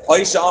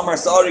 Aisha Amar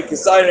Sari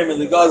Kisairim, and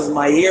the God,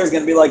 my hair is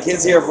going to be like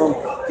his hair from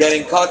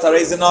getting cut.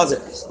 Arez Nazir.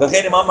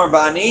 V'chenim Amar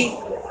Bani,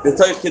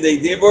 B'toich Kedei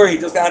Dibur. He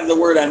just added the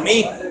word on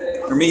me,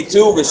 or me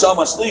too. V'sham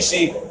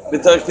Ashlishi,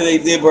 B'toich Kedei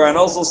Dibur, and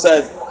also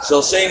said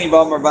Shel Sheni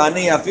B'Amar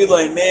Bani, Afilo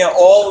in Meah.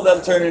 All of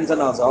them turn into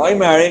Nazir.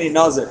 Omer Areni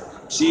Nazir.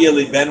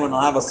 She'eli Ben when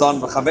I'll have a son.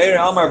 V'chaver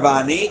Amar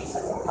Bani,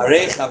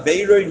 Arei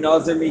Chaveroi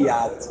Nazir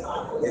Miyad.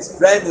 His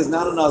friend is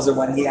not a Nazir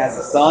when he has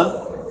a son.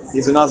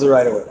 He's a Nazir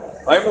right away.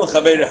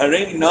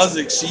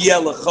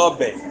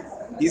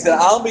 He said,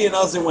 I'll be a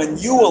Nazir when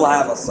you will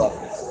have a son.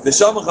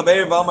 He's not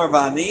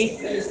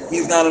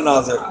a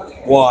Nazir.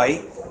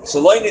 Why?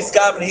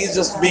 He's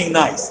just being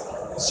nice.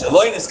 They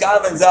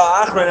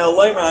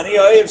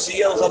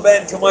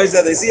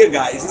see a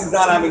guy, he's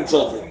not having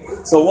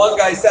children. So one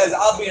guy says,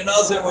 I'll be a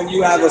Nazir when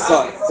you have a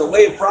son. It's a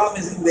way of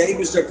promising the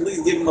Eibusher, please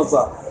give him a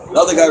son.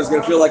 Another guy was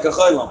going to feel like a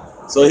chaylam.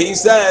 So he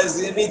says,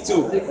 me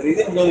too. But he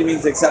didn't really mean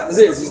to accept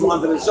Nazir. He just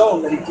wanted to show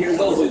him that he cares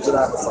also he should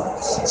have a son.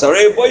 So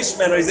Rei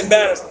Boishman, he's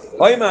embarrassed.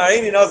 When that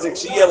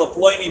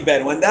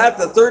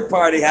the third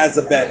party has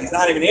a bet, he's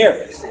not even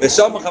here.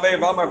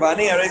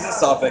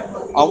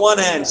 On one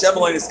hand,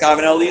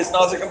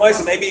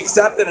 maybe he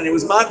accepted and he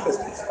was matfis.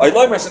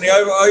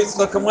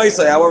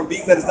 However,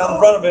 being that it's not in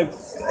front of him,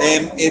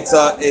 it's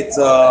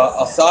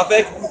a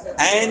suffix,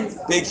 and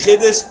big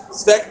chiddush,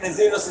 svek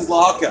nazirus is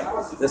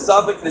lahaka. The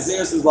suffix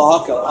nazirus is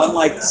lahaka,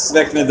 unlike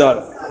svek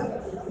nedara.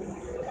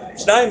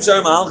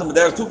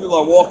 There are two people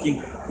are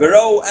walking.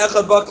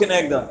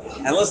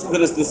 And listen to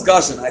this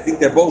discussion. I think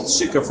they're both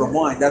shikar from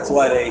wine. That's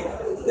why they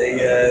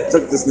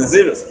took this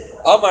nazirus.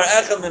 Amar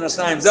echad min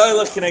hashnayim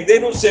zoylach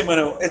kenegdenu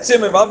shimonu. It's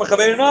Shimon. Amar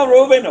chaverina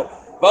Reuven.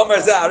 Amar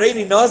zeh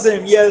areini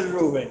nazir yes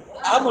Reuven.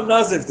 I'm a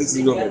nazir if this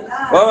is Reuven.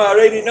 Amar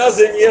areini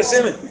nazir yes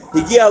Shimon.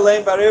 Higi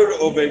alein barei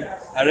Reuven.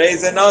 Arei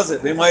ze nazir.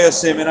 V'imay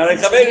Shimon. Arei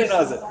chaverina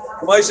nazir.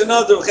 If the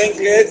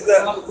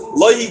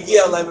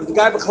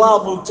guy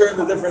b'chlal moved,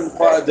 turned a different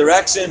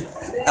direction,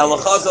 neither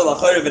of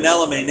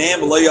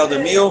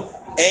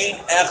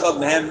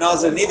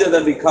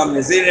them become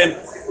nazirim.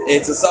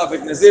 It's a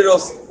suffix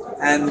naziros,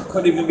 and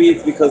could even be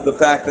it's because the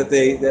fact that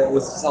they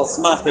was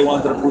smach, they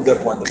wanted to prove their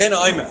point.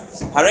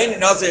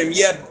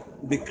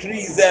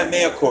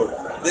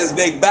 This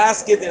big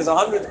basket, there's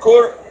 100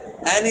 kur.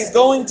 And he's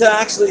going to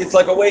actually, it's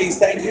like a way he's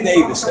thanking the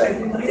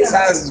Eibusher. This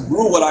has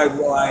grew what I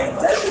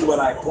intended,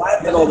 what I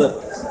planted, all the.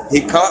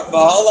 He caught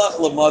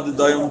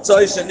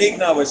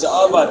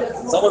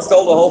someone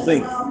stole the whole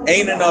thing.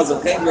 Ain't another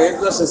thing.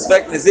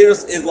 Suspect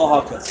Nazirus is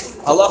lahaka.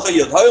 Halacha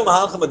yud.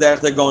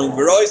 They're going.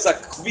 Or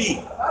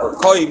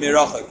koi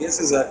mirachak. This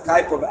is a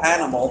type of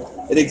animal.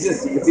 It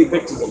exists. You can see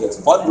pictures of it. It's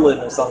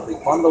fundalin or something.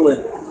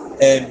 Fundalin.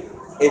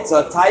 It's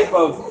a type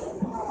of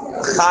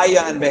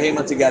chaya and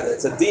behema together.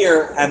 It's a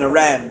deer and a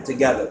ram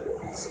together.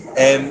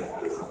 I'm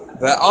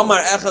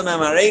a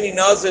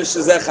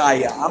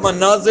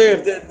nazir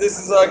if this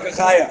is like a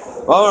chaya.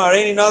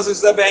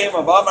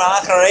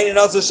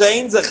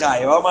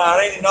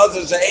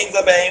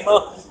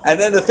 And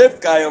then the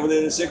fifth guy over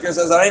there, the shikr,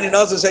 says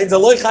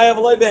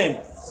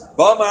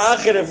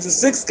if the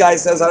sixth guy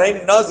says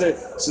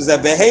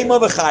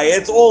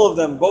it's all of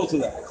them, both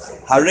of them.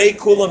 Harei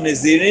kulam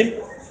nizirim.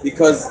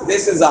 Because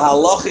this is a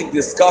halachic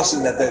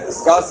discussion that they're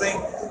discussing.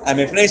 And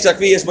it's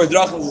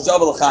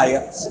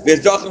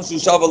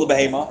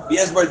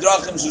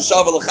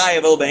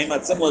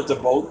similar to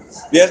both.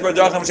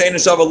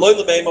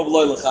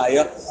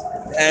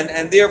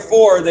 And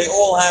therefore they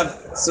all have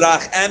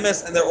srach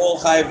emes and they're all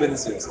chayav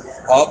b'nesius.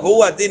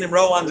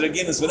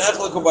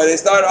 They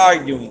start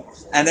arguing,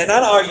 and they're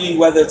not arguing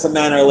whether it's a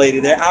man or a lady.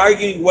 They're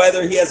arguing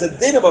whether he has a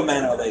din of a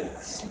man or a lady.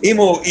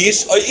 Imu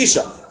ish or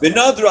isha.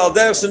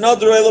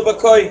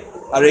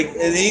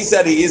 And he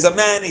said he is a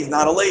man, he's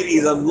not a lady,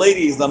 he's a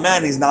lady, he's a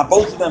man, he's not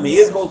both of them, he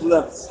is both of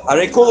them.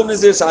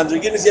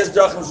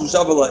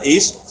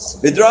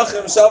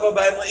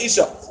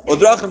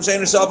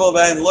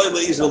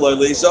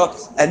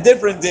 And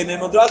different din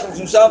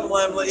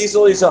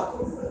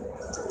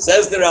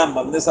says the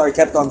Rambam, this I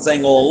kept on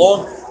saying all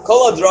along,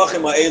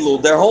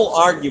 their whole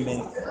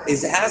argument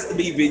is it has to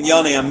be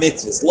binyane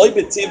mitzvahs.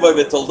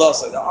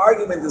 The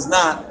argument is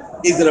not,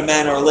 is it a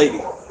man or a lady?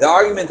 The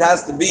argument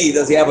has to be,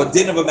 does he have a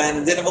din of a man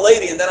and din of a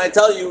lady? And then I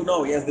tell you,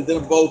 no, he has the din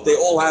of both. They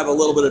all have a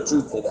little bit of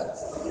truth to that.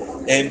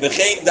 And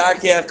b'chein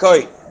darkei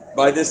hakoi,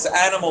 by this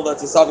animal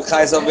that's a sabbath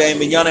chayes of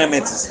binyane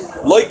mitzvahs.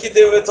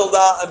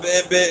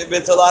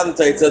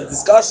 It's a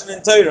discussion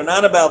in Torah,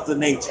 not about the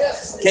nature.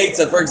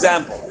 Ketzad, for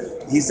example,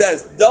 he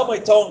says,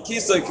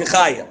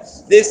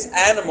 this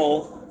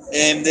animal,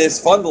 this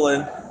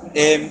fundalin,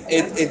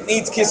 it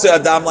needs kisui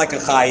adam like a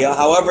chaya.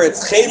 However,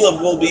 its chaylev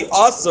will be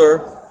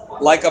aser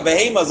like a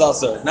behema is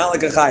also, not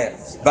like a chaya.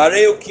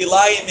 Bareu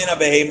kilayim in a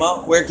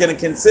behema, we're going to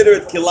consider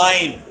it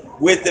kilayim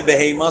with the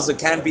behema, so it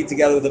can't be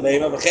together with the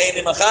behema. V'chein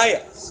im a chaya.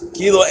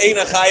 Kilo ein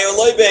a chaya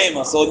loy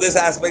behema. So this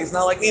aspect is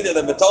not like neither.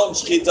 The beton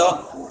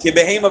shchita, ki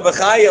behema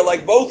b'chaya,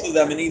 like both of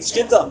them in each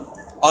shchita.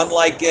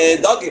 Unlike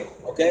dogim,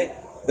 okay?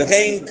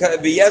 V'chein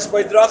v'yesh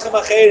by drachim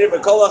acheri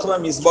v'kol achma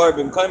mizbar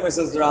b'mkoyim,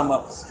 says the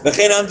Rama.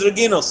 V'chein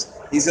androginos.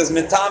 He says,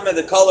 metame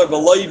the color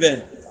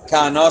b'loyven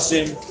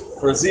ka'anashim,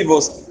 for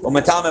zivos, or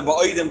metame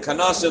ba'oidim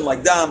kanashim,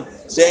 like dam,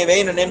 she'ev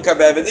ein an imkar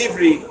be'eved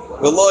ivri,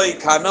 v'loy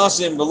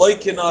kanashim, v'loy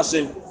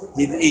kinashim.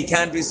 He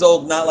can't be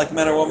sold not like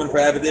man or woman for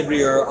Eved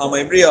Ivri or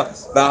Amay Bria.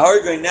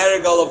 Ba'hargoy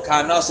nergal of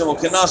kanashim or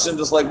kinashim,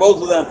 just like both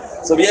of them.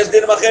 So v'yesh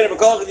dinim acheri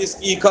v'kol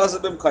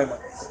yikazet b'mkoyim.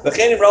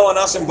 V'chein imro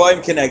anashim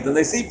ba'im connect, and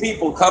they see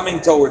people coming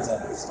towards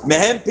them.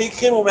 Mehem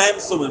pikchim or mehem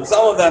sumim.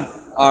 Some of them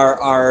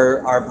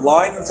are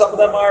blind and some of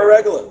them are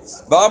irregular.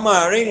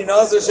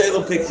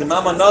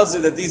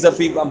 Nazir, that these are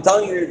people, I'm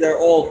telling you, they're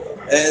all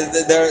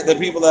they're the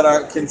people that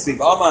are conceive.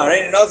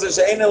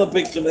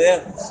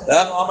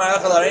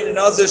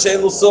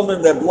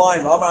 They're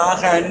blind.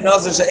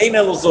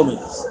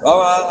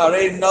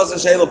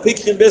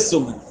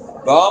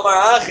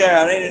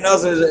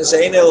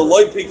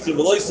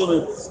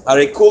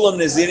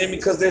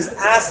 Because there's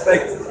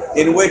aspect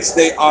in which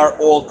they are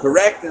all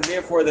correct, and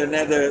therefore their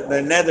nether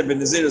ben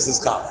Naziris is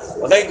calm.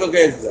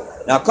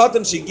 Now,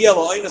 Katan Shigia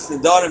La'oinus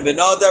Nidarim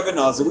V'Nadar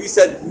V'Nazir. We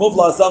said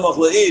Muvla Samach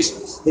La'ish.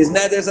 His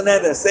nether's a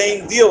nether.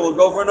 Same deal. We'll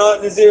go for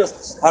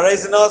Naziris.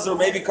 Harez Nazir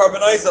maybe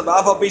Karbonoisa.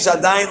 V'Afal Pish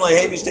Adayin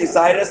La'Hevish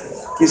Teisairis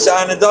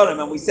Kisha Nidarim.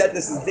 And we said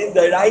this is Din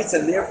Da'Rais,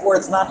 and therefore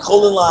it's not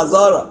Chulin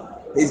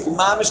La'Azara. His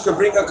mamish could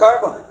bring a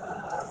carbon.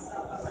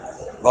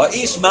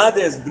 Va'ish Mader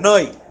is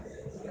Bnoi.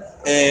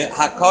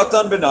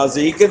 Hakatan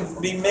B'Nazir. He can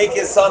make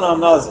his son on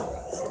Nazir.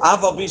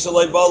 Afal Pish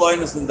Alay Bal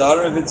La'oinus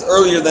Nidarim if it's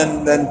earlier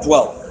than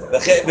 12. A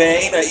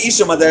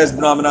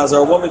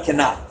woman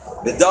cannot.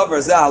 The davar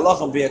zeh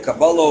halachim be a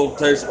kabbalah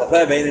teres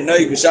b'peh ve'ein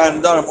noig b'shar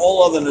nedarim.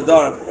 All other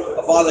nedarim,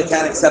 a father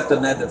can't accept a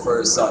neder for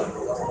his son.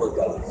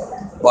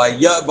 By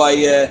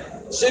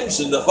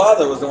Shimshon, the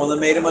father was the one that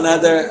made him a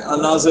neder, a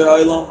nazir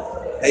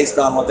olam, based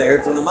on what they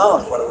heard from the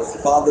malach, but it was the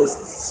father's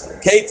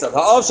ketzad.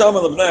 Ha'av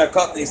shamar l'bnei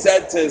hakatan. He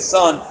said to his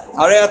son,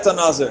 Harei ata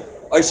nazir.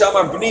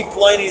 Oishamar b'ni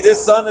ploni.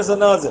 This son is a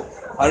nazir.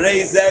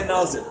 Harei zeh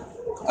nazir.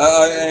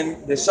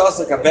 And the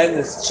Shasak Aben,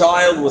 this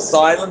child was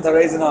silent. Now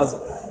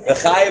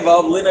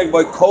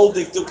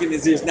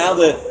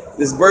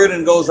this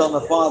burden goes on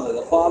the father.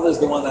 The father is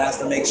the one that has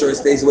to make sure he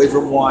stays away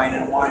from wine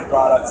and wine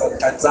products and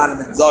katzanim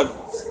and zog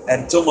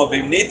and tumah.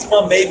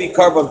 B'nitma, maybe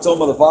carbon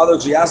tumah. The father,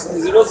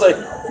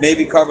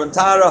 maybe carbon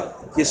tara.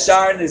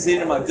 Kishar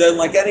nizirim agdol,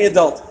 like any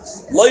adult.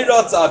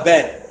 Loyrotz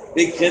Aben.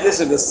 Big chiddush.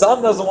 If the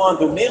son doesn't want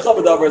to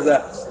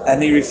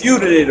and he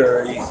refuted it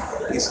or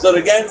he stood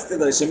against it,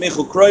 the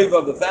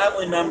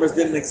family members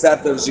didn't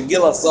accept it, which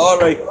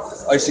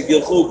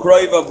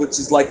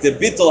is like the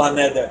Bittul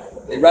HaNeder.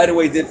 They right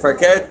away did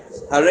Farket.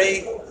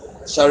 Harei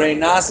Sharei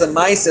Nasa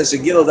Maisa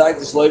Shegil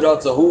Daitis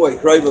Loirat Zahu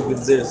Kroiva bin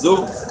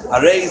Zirzu.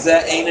 Harei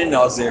Zeh Ein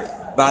Nazir.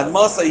 Bad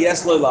Masa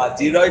Yeslo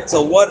La'Diroi.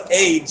 Till what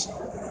age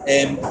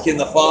can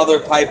the father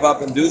pipe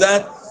up and do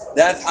that?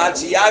 That's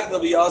Achiyagda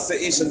B'Yasa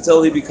Ish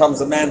until he becomes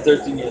a man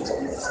 13 years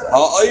old.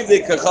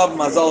 Ha'oivde Kachav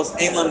Mazal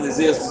Ein Lam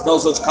Nazir. There's no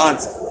such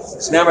concept.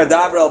 Shnemer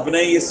Dabra al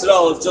Bnei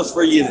Yisrael is just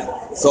for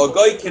Yidden. So a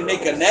guy can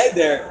make a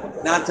neder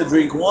not to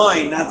drink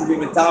wine, not to be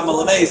mitam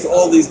alameis,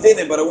 all these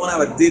dinim, but I won't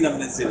have a din of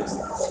naziris.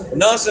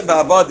 Nashim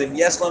ba'abadim,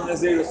 yeshlam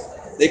naziris.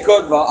 They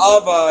could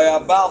va'ava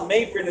ba'al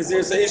meifir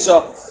naziris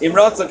isha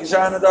imratza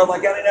kishar nadar,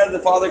 like any neder the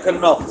father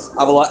couldn't know.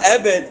 Avala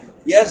ebed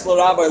yeshlo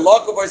rabbi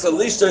lokavois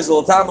alishtos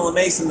l'tam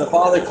alameis, and the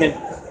father can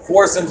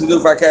force him to do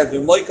farket.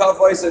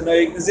 Loikavois and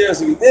noig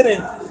naziris. If he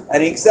didn't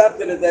and he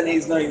accepted it, then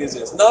he's noig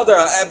naziris. Another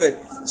ebed.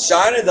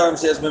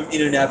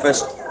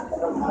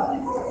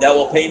 That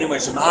will pay him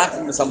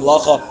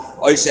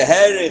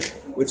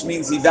which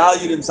means he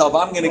valued himself.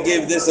 I'm going to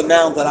give this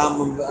amount that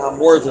I'm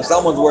worth or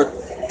someone's worth.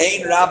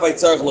 Ain Rabbi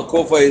Tzarech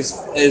Lakufa,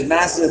 his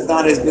master, it's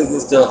not his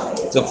business to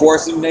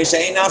force him. It's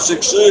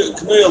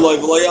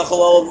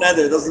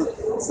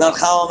not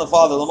chal on the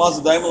father.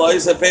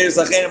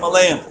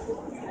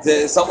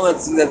 Someone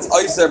that's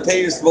Oyser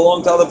pays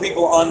belong to other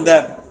people on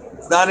them.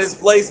 It's not his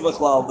place,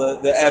 B'chlal,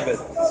 the Ebed.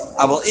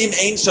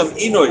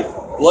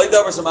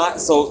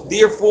 So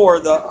therefore,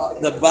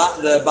 the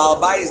Baal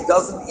Bayis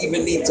doesn't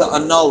even need to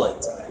annul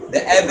it.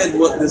 The Ebed,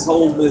 this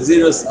whole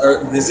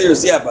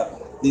Naziris, yeah, but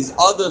these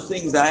other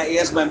things that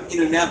Yeshbam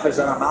Inu Nefesh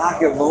and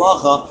Ma'akev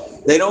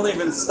Malacha, they don't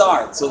even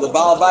start. So the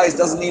Baal Bayis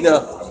doesn't need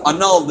to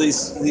annul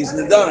these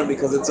Nidarim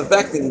because it's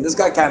affecting him. This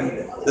guy can't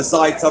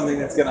decide something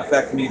that's going to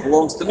affect me. It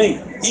belongs to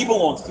me. He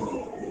belongs to me.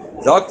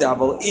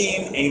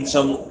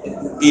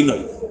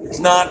 It's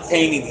not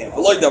paining him.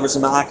 He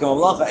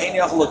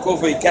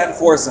can't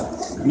force him.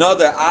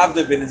 Another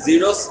Avda bin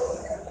Naziros,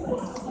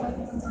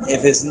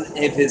 if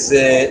his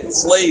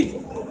slave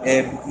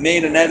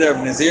made a nether of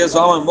Naziros,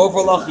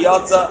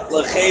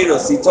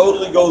 he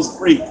totally goes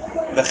free.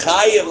 The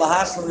chayiv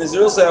lahashlam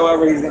Nazirus,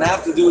 however, he's going to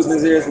have to do his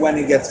Nazirus when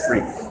he gets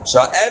free.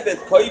 Sha'ebed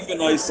koyvin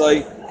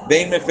oisai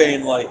bein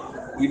mefein loy.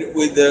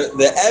 With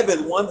the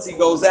Ebed, once he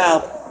goes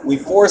out, we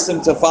force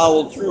him to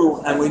follow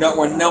through, and we don't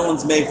when no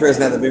one's made for his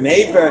nether.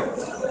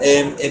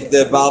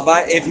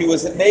 If he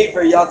was made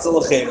for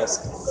Yatzal Cheres,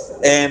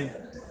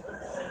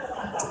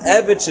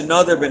 Ebed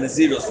Shenother ben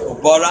Nazirus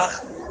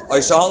Ubarach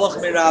Oishalach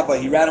Mirabba,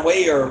 he ran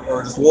away or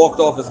just walked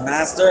off his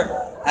master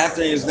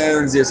after he was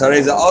nether Nazirus.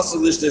 Hareza also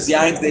lishtes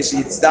yain they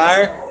should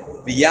star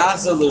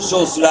v'yasa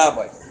l'shos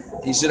rabbi.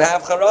 He should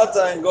have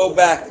charata and go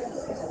back.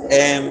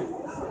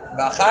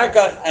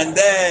 And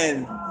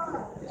then,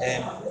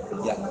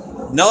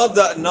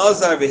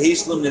 Nazar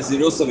v'hishlum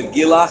Nazirusa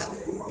v'gilach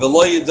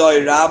v'lo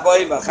yadoi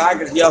rabbi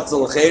v'acharkach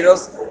yatzal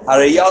l'cheros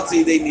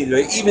harayatzi they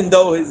nidra. Even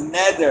though his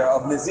neder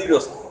of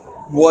Nazirus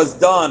was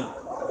done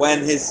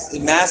when his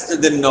master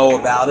didn't know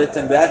about it,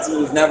 and that's he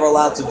was never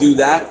allowed to do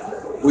that,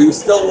 we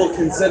still will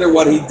consider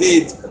what he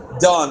did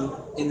done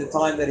in the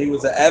time that he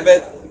was an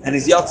Ebed, and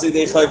his yatzi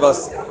they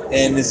chayvas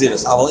in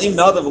Nazirus. Aval im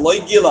nadav v'lo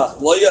yigilach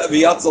v'lo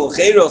yatzal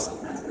l'cheros.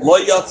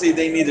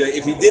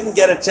 If he didn't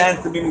get a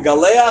chance to be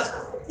Megaleach,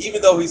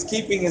 even though he's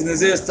keeping his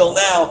Nazir till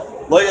now,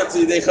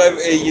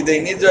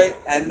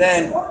 and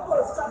then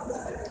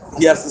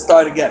he has to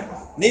start again.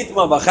 If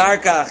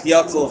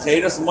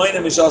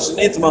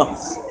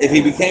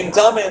he became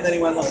Tameh and then he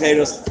went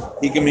L'Cheros,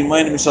 he can be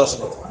Moine Mishash.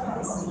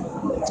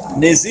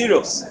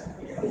 Nazirus,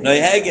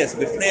 Noiheges,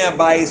 Bifnei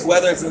Abayis,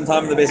 whether it's in the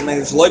time of the base of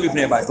Megillah, Shaloi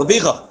Bifnei Abayis,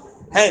 L'Bicha,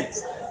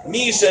 hence,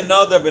 Misha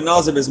Nadar ben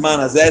Nazir Bisman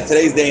Hazeh,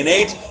 today's day and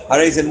age,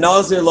 Harez a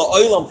Nazir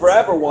La'olam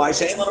forever. Why?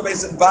 Shein Lana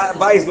Beis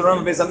Bayis, but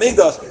Rama Beis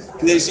Hamikdash,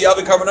 Kadesh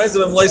Yavi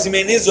Karbanizim and Loisi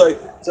Mein Israel,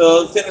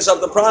 to finish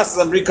up the process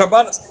and bring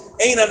Karbanas.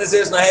 Ein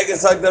Nazir's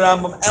Naheges Hag the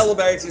Rambam Ela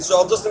Beretz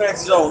Yisrael, just in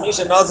Eretz Yisrael.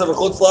 Misha Nazir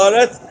v'chutz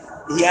la'aretz,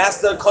 he has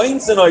to coin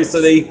Sinoi,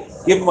 so they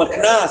give him a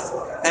knas,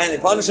 and they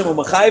punish him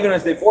with Mechayvin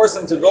if they force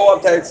him to go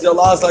up to Eretz Yisrael,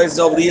 La'as Eretz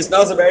Yisrael, but he is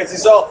Nazir Beretz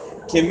Yisrael,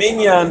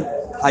 Kiminyan,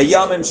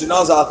 Hayamim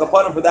Shinaza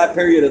Akapanim for that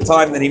period of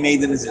time that he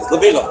made the Nazir.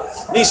 Levila,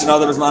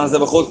 Nishanada Bisman Hazeh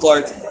b'chutz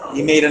la'aretz,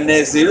 he made a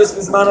Nazirus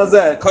Bisman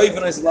Hazeh,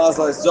 Koyvin is La'as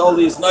Eretz Yisrael,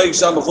 Noig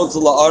Sham b'chutz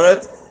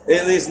la'aretz,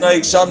 at least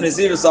Noig Sham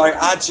Nazirus are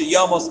Achi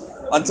Yamos,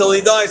 until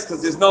he dies,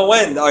 because there's no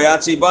end.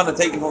 Ayachi Bana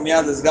taken from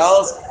Yad's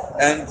Galas,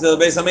 and the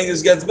Beis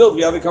Hamikdash gets built.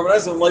 We have a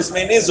Karbanizim Lois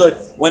Mein Israel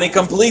when he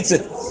completes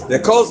it. The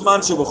Kos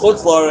Manshu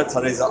b'chutz la'aretz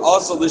Hareza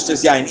also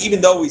lishtes yain. Even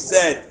though we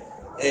said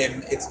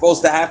it's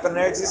supposed to happen in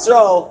Eretz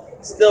Yisrael,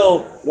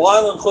 still,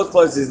 while in chutz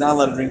la'aretz he's not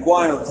allowed to drink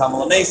wine. The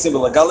Tamal Neisiv,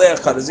 the Galeach,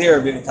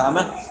 Chadazir, Bim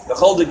Tama, the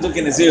Chol Dikduk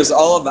in Nazir is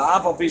all of the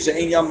Afal Pisha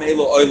Ein Yam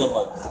Meilu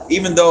Oilam.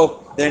 Even though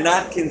they're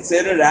not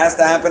considered, it has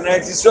to happen in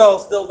Eretz Yisrael,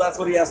 still that's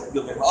what he has to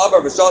do.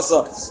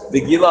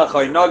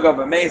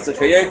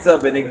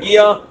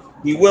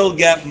 He will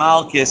get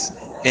Malchus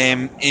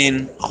in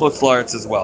chutz la'aretz as well.